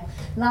was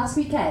last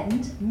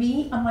weekend.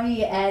 Me and my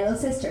little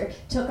sister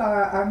took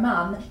our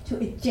mum to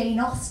a Jane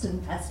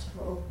Austen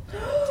festival.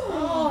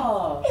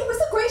 Oh. It was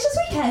the greatest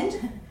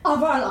weekend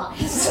of our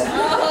lives.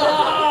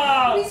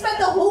 We spent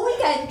the whole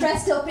weekend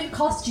dressed up in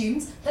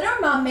costumes that our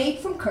mum made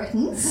from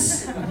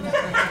curtains.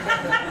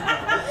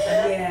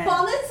 Yeah.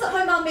 Bonnets that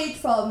my mum made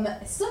from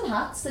sun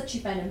hats that she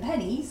found in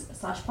Pennies /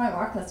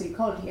 Primark, that's what we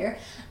call it here.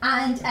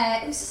 And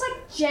it was just like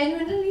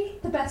genuinely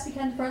the best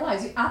weekend of our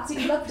lives. We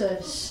absolutely loved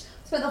it.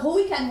 Spent the whole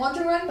weekend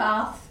wandering around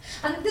Bath.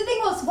 And the thing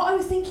was, what I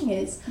was thinking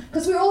is,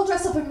 because we were all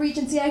dressed up in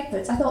Regency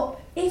outfits, I thought,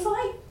 if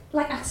I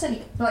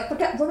accidentally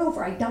get run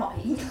over, I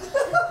die.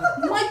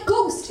 My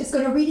ghost is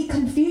going to really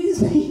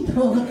confuse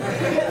people.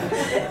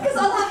 Because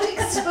I'll have to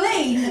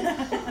explain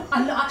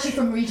I'm not actually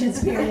from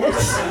Regent's period.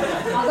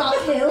 I got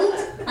killed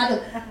at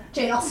a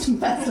Jane Austen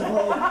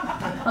festival.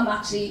 I'm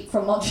actually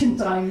from modern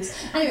times.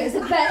 Anyway, it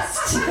was the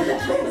best.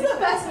 It was the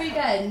best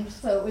weekend.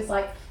 So it was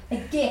like a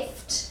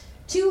gift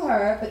to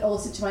her, but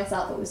also to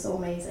myself. It was so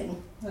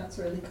amazing. That's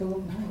really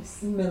cool.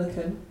 Nice.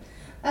 Millican.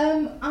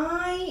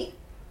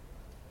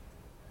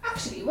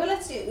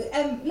 Let's do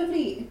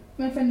lovely,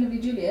 my friend lovely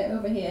Julia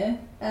over here.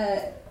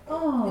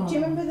 Oh. Do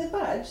you remember the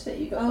badge that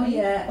you got? Oh,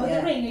 yeah, Or yeah.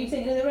 the ring? Are you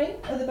thinking of the ring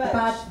or the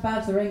badge?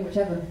 Badge, the ring,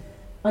 whichever.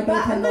 I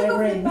gave him my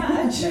ring.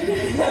 Badge. Did you give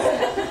it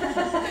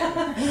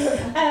back?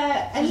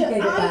 Did you get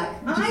it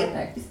I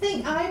back?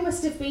 think I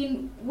must have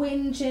been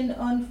whinging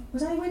on.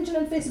 Was I whinging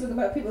on Facebook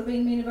about people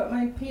being mean about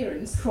my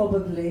appearance?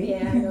 Probably.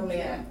 Yeah, I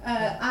normally am.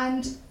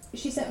 And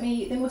she sent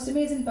me the most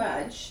amazing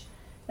badge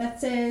that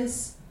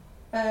says,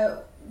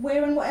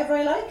 wearing whatever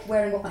I like.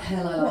 Wearing what the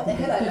hell I like. What the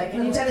hell I like.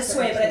 And you said a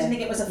swear, but I didn't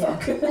think it was a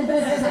fuck.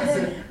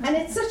 And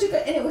it's such a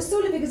good, and it was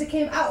solely because it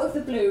came out of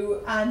the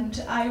blue,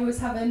 and I was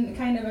having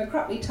kind of a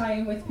crappy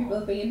time with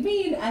people being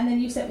mean, and then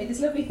you sent me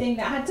this lovely thing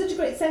that had such a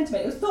great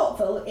sentiment. It was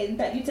thoughtful in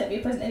that you sent me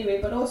a present anyway,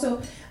 but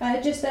also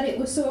just that it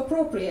was so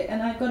appropriate,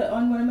 and I've got it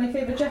on one of my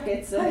favourite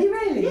jackets. Have you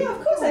really? Yeah,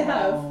 of course I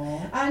have.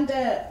 Aww. And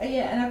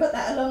and I've got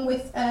that along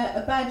with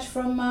a badge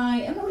from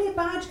my. I'm not really a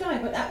badge guy,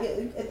 but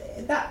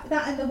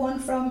that and the one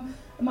from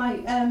my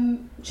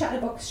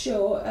Chatterbox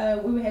show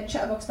where we had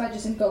Chatterbox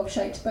badges and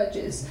Gobshite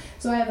badges.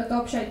 So I have a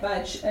Gobshite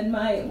badge and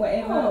my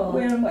whatever,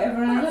 wearing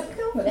whatever I like,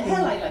 what the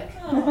hell I like.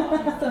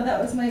 So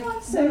that was my one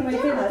of my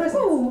favourite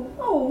presents.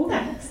 Oh,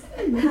 thanks.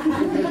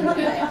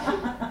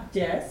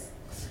 Yes.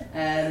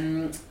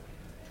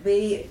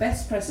 The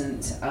best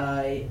present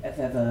I have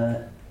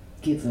ever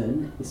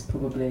given is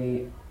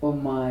probably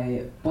on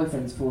my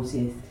boyfriend's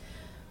 40th.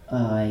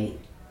 I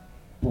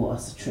bought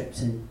us a trip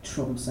to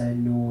Tromsø,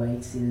 Norway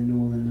to see the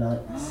Northern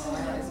Lights.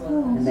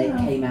 And they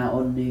came out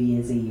on New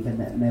Year's Eve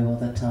and at no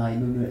other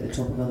time. We were at the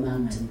top of a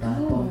mountain by a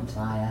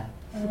bonfire.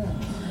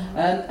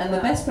 And the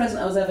best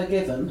present I was ever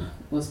given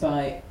was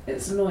by,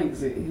 it's annoying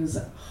because he was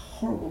a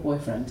horrible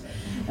boyfriend,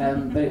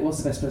 but it was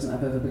the best present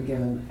I've ever been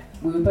given.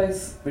 We were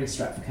both really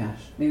strapped for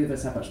cash. Neither of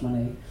us had much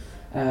money.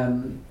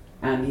 And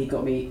he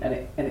got me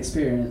an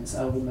experience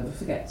I will never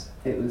forget.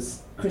 It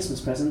was a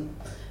Christmas present.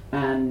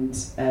 And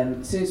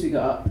as soon as we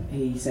got up,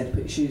 he said,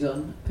 put your shoes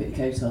on, put your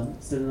coat on,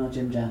 still in our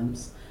gym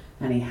jams,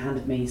 and he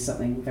handed me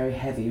something very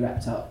heavy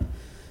wrapped up,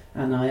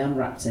 and I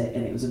unwrapped it,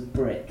 and it was a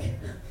brick.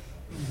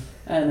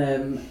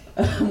 And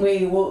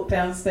we walked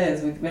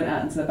downstairs, we went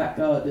out into the back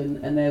garden,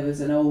 and there was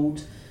an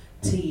old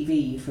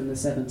TV from the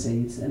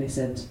 70s, and he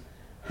said,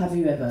 have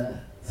you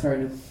ever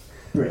thrown a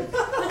brick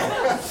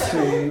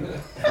through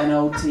an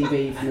old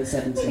TV from the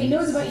 70s? He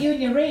knows about you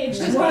and your rage.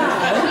 Wow!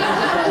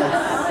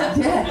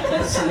 Yeah,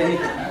 actually.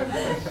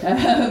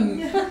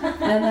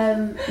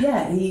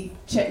 He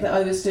checked that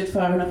I was stood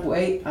far enough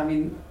away. I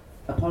mean,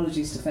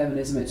 apologies to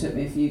feminism, it took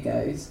me a few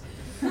goes.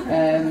 I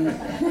don't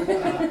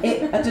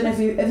know if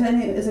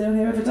has anyone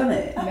here ever done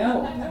it?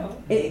 No.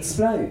 It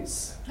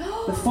explodes.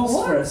 The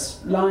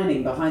phosphorus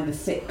lining behind the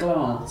thick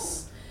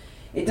glass,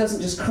 it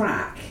doesn't just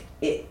crack,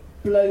 it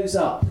blows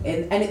up,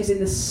 and it was in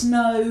the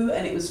snow,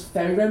 and it was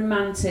very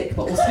romantic,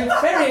 but also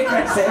very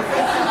aggressive.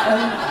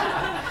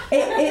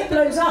 It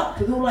blows up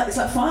with all it's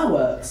like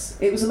fireworks.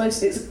 It's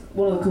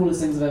one of the coolest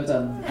things I've ever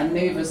done, and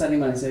neither of us had any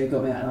money, so he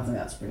got me that, and I think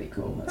that's pretty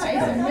cool. That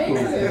is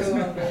amazing.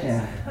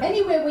 Yeah.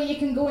 Anywhere where you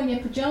can go in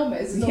your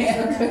pyjamas is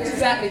also good.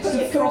 Exactly. Just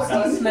a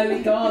frosty,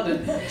 snowy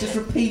garden, just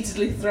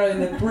repeatedly throwing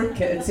the brick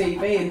at a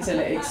TV until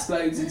it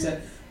explodes into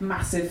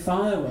massive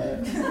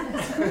fireworks.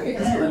 That's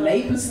what the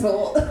neighbours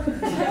thought.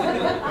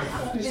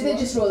 They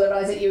just roll their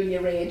eyes at you in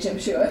your rage, I'm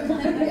sure.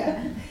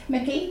 Yeah.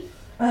 Mickey?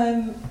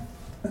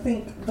 I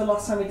think the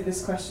last time we did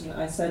this question,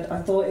 I said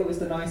I thought it was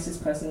the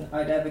nicest present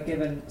I'd ever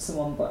given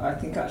someone, but I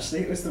think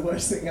actually it was the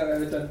worst thing I've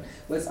ever done.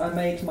 Was I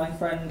made my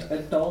friend a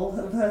doll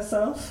of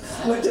herself,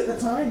 which at the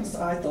time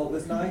I thought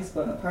was nice,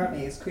 but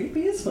apparently is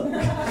creepy as fuck.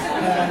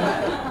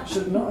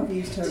 Should not have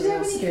used her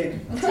real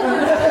skin. Do you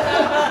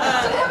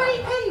have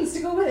any pens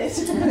to go with it?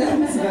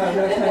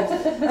 No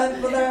pens.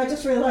 But then I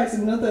just realised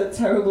another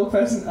terrible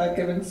present I'd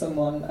given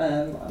someone.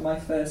 My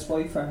first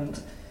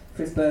boyfriend.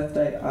 For his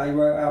birthday, I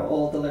wrote out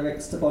all the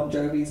lyrics to Bon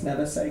Jovi's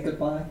Never Say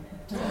Goodbye.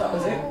 That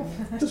was it.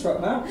 Just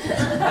wrote them out.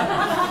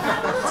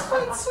 That's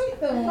quite sweet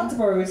though. I had to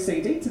borrow his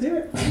CD to do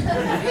it.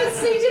 His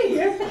CD?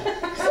 Yeah.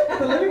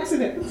 The lyrics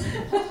in it.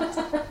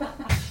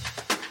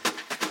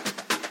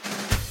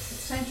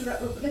 It's time to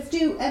wrap up. Let's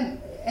do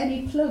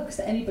any plugs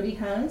that anybody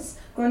has.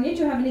 Grania,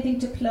 do you have anything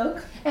to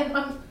plug?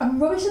 I'm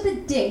rubbish at the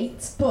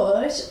dates,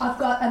 but I've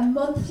got a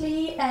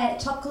monthly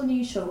topical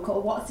news show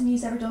called What's the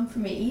News Ever Done For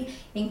Me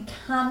in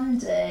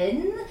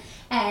Camden.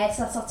 So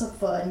that's lots of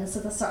fun.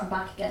 So they're starting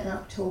back again in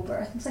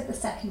October. It's like the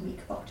second week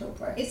of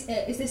October. Is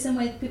this some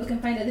way people can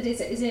find out the dates?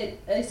 Have you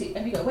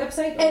got a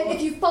website?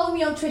 If you follow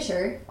me on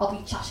Twitter, I'll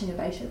be chatting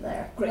about it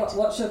there. Great.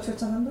 What's your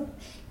Twitter handle?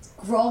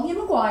 Grania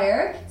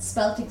Maguire,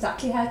 spelt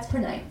exactly how it's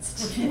pronounced.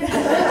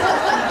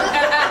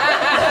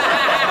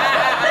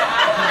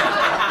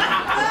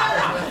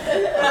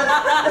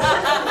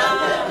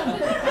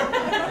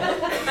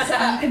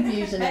 Some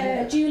confusion.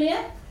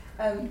 Julia?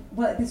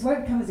 Well, this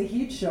won't come as a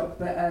huge shock,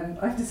 but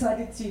I've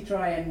decided to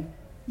try and,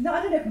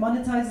 I don't know if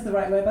monetize is the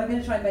right word, but I'm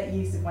going to try and make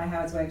use of my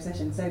Howard's Way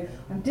obsession. So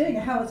I'm doing a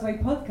Howard's Way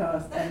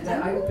podcast, and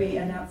I will be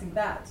announcing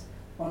that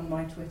on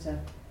my Twitter,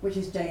 which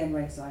is JN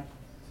Raeside.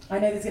 I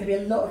know there's going to be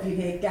a lot of you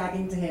here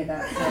gagging to hear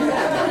that.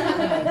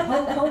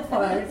 So, hold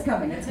fire, it's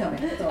coming.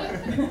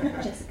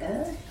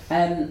 Jessica?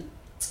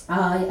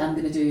 I am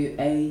going to do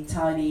a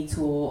tiny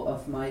tour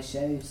of my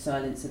show,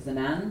 Silence of the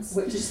Nans.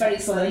 Which is very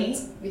funny,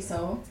 we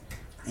saw.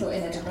 So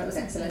in Edinburgh, it was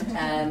excellent.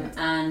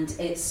 And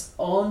it's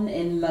on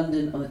in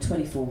London on the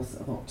 24th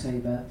of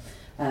October.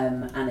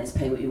 And it's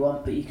pay what you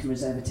want, but you can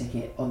reserve a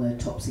ticket on the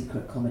top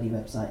secret comedy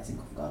websites in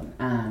Covent Garden.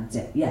 And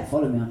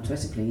follow me on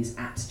Twitter, please,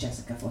 at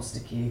Jessica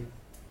Fostekew.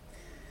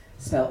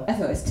 spelled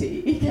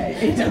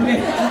F-O-S-T-E-K-E-W.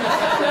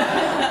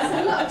 There's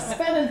a lot of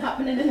spelling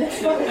happening in this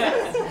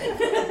podcast.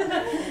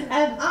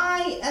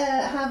 I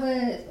have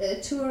a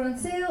tour on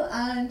sale,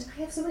 and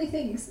I have so many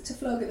things to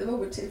flog at the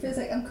moment. It feels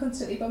like I'm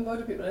constantly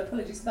bombarding people, and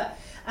apologies for that.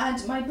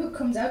 And my book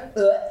comes out.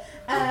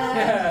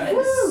 I'm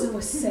so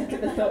sick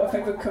at the thought of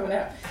my book coming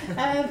out.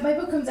 My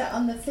book comes out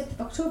on the 5th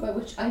of October,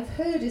 which I've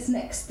heard is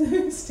next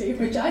Thursday,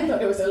 which I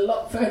thought it was a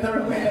lot further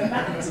away than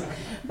that.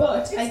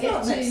 But I get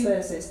not to... next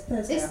Thursday, it's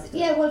Thursday after.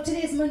 Yeah, well,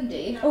 today's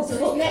Monday. Oh, so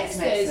fuck. it's next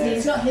Thursday.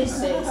 It's not this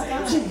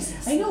Thursday.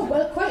 Jesus. I know,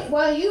 well, quite.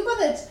 Why are you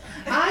bothered?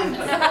 I'm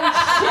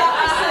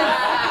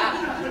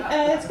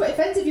it's quite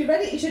offensive. You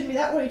read it, you shouldn't be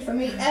that worried for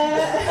me.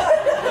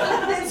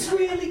 It's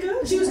really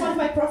good. She was one of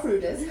my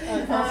proofreaders.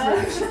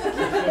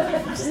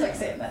 Just like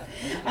saying that.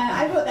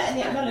 I wrote that in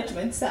the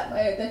acknowledgements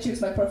that she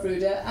was my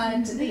proofreader,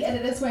 and the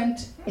editors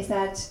went, "Is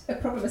that a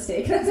proper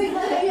mistake?" And I was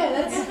like, "Yeah,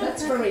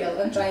 that's for real.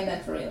 I'm trying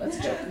that for real. That's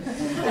a joke."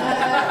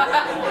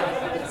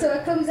 So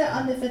it comes out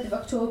on the 5th of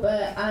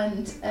October,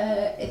 and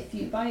if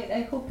you buy it,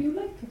 I hope you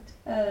like it.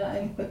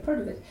 I'm quite proud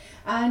of it.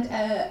 And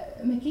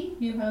Mickey,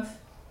 you have.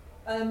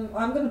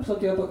 I'm going to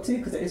plug your book too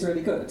because it is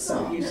really good,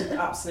 so you should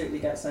absolutely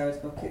get Sarah's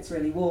book. It's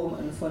really warm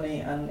and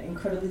funny and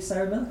incredibly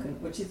Sarah Millican,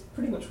 which is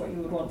pretty much what you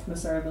would want from a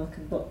Sarah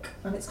Millican book.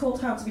 And it's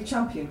called How to Be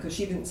Champion because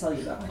she didn't tell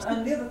you that.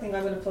 And the other thing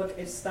I'm going to plug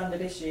is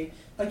Standard Issue.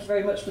 Thank you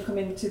very much for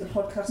coming to the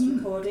podcast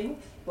recording.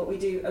 But we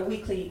do a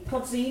weekly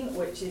podzine,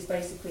 which is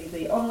basically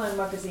the online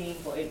magazine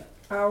but in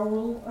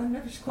owl, I'm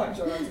never quite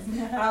sure what it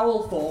is.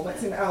 Owl form,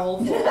 it's in owl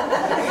form.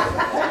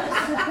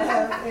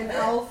 In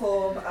owl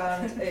form,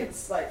 and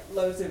it's like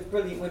loads of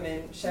brilliant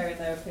women sharing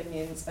their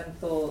opinions and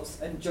thoughts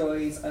and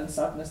joys and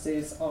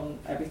sadnesses on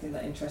everything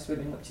that interests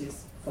women, which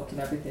is fucking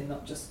everything,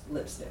 not just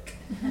lipstick.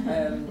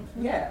 And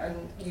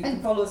you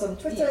can follow us on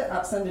Twitter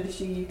at Standard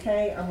Issue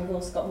UK, and we've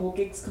also got more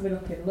gigs coming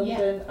up in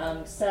London,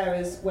 and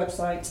Sarah's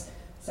website,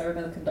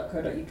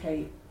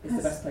 sarahmillican.co.uk, is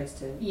the best place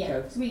to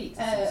go.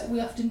 We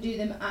often do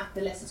them at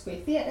the Leicester Square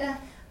Theatre,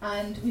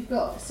 and we've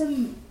got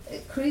some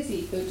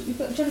crazy good. We've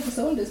got Jennifer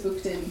Saunders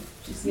booked in.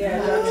 Which is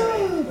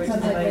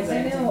amazing.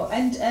 I know.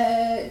 And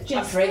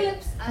Jeff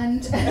Phillips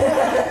and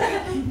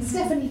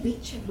Stephanie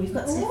Beecher. We've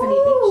got Stephanie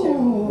Beecher.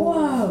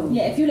 Wow.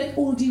 Yeah, if you like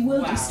oldie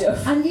worldy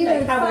stuff. And you know,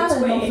 like Howard's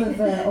Fallon Way.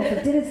 off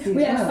of Dynasty.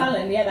 We had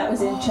Fallon, that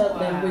was in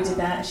Cheltenham. Wow. We did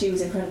that. She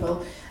was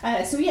incredible.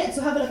 So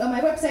have a look on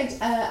my website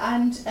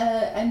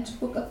and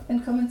book up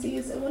and come and see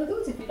us at one of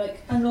those if you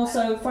like. And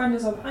also find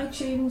us on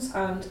iTunes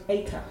and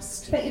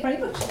Acast. Thank you very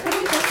much.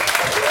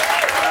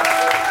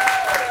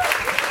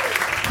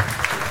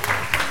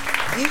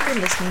 You've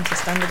been listening to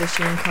Standard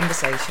Issue in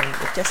Conversation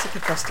with Jessica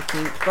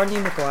Fostekew,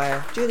 Bronya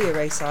Maguire, Julia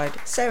Raeside,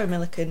 Sarah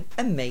Millican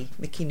and me,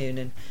 Mickey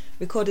Noonan,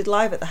 recorded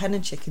live at the Hen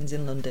and Chickens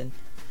in London.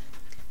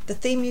 The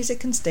theme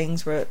music and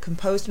stings were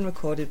composed and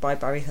recorded by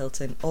Barry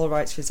Hilton, all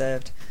rights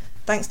reserved.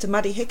 Thanks to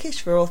Maddie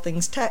Hickish for all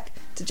things tech,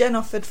 to Jen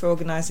Offord for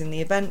organising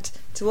the event,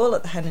 to all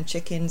at the Hen and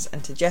Chickens,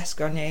 and to Jess,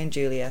 Grenier and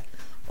Julia.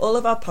 All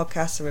of our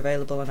podcasts are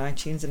available on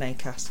iTunes and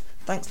Acast.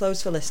 Thanks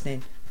loads for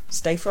listening.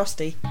 Stay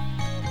frosty.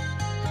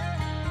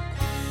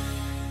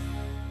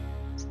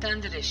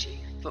 Standard Issue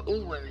for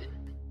all women.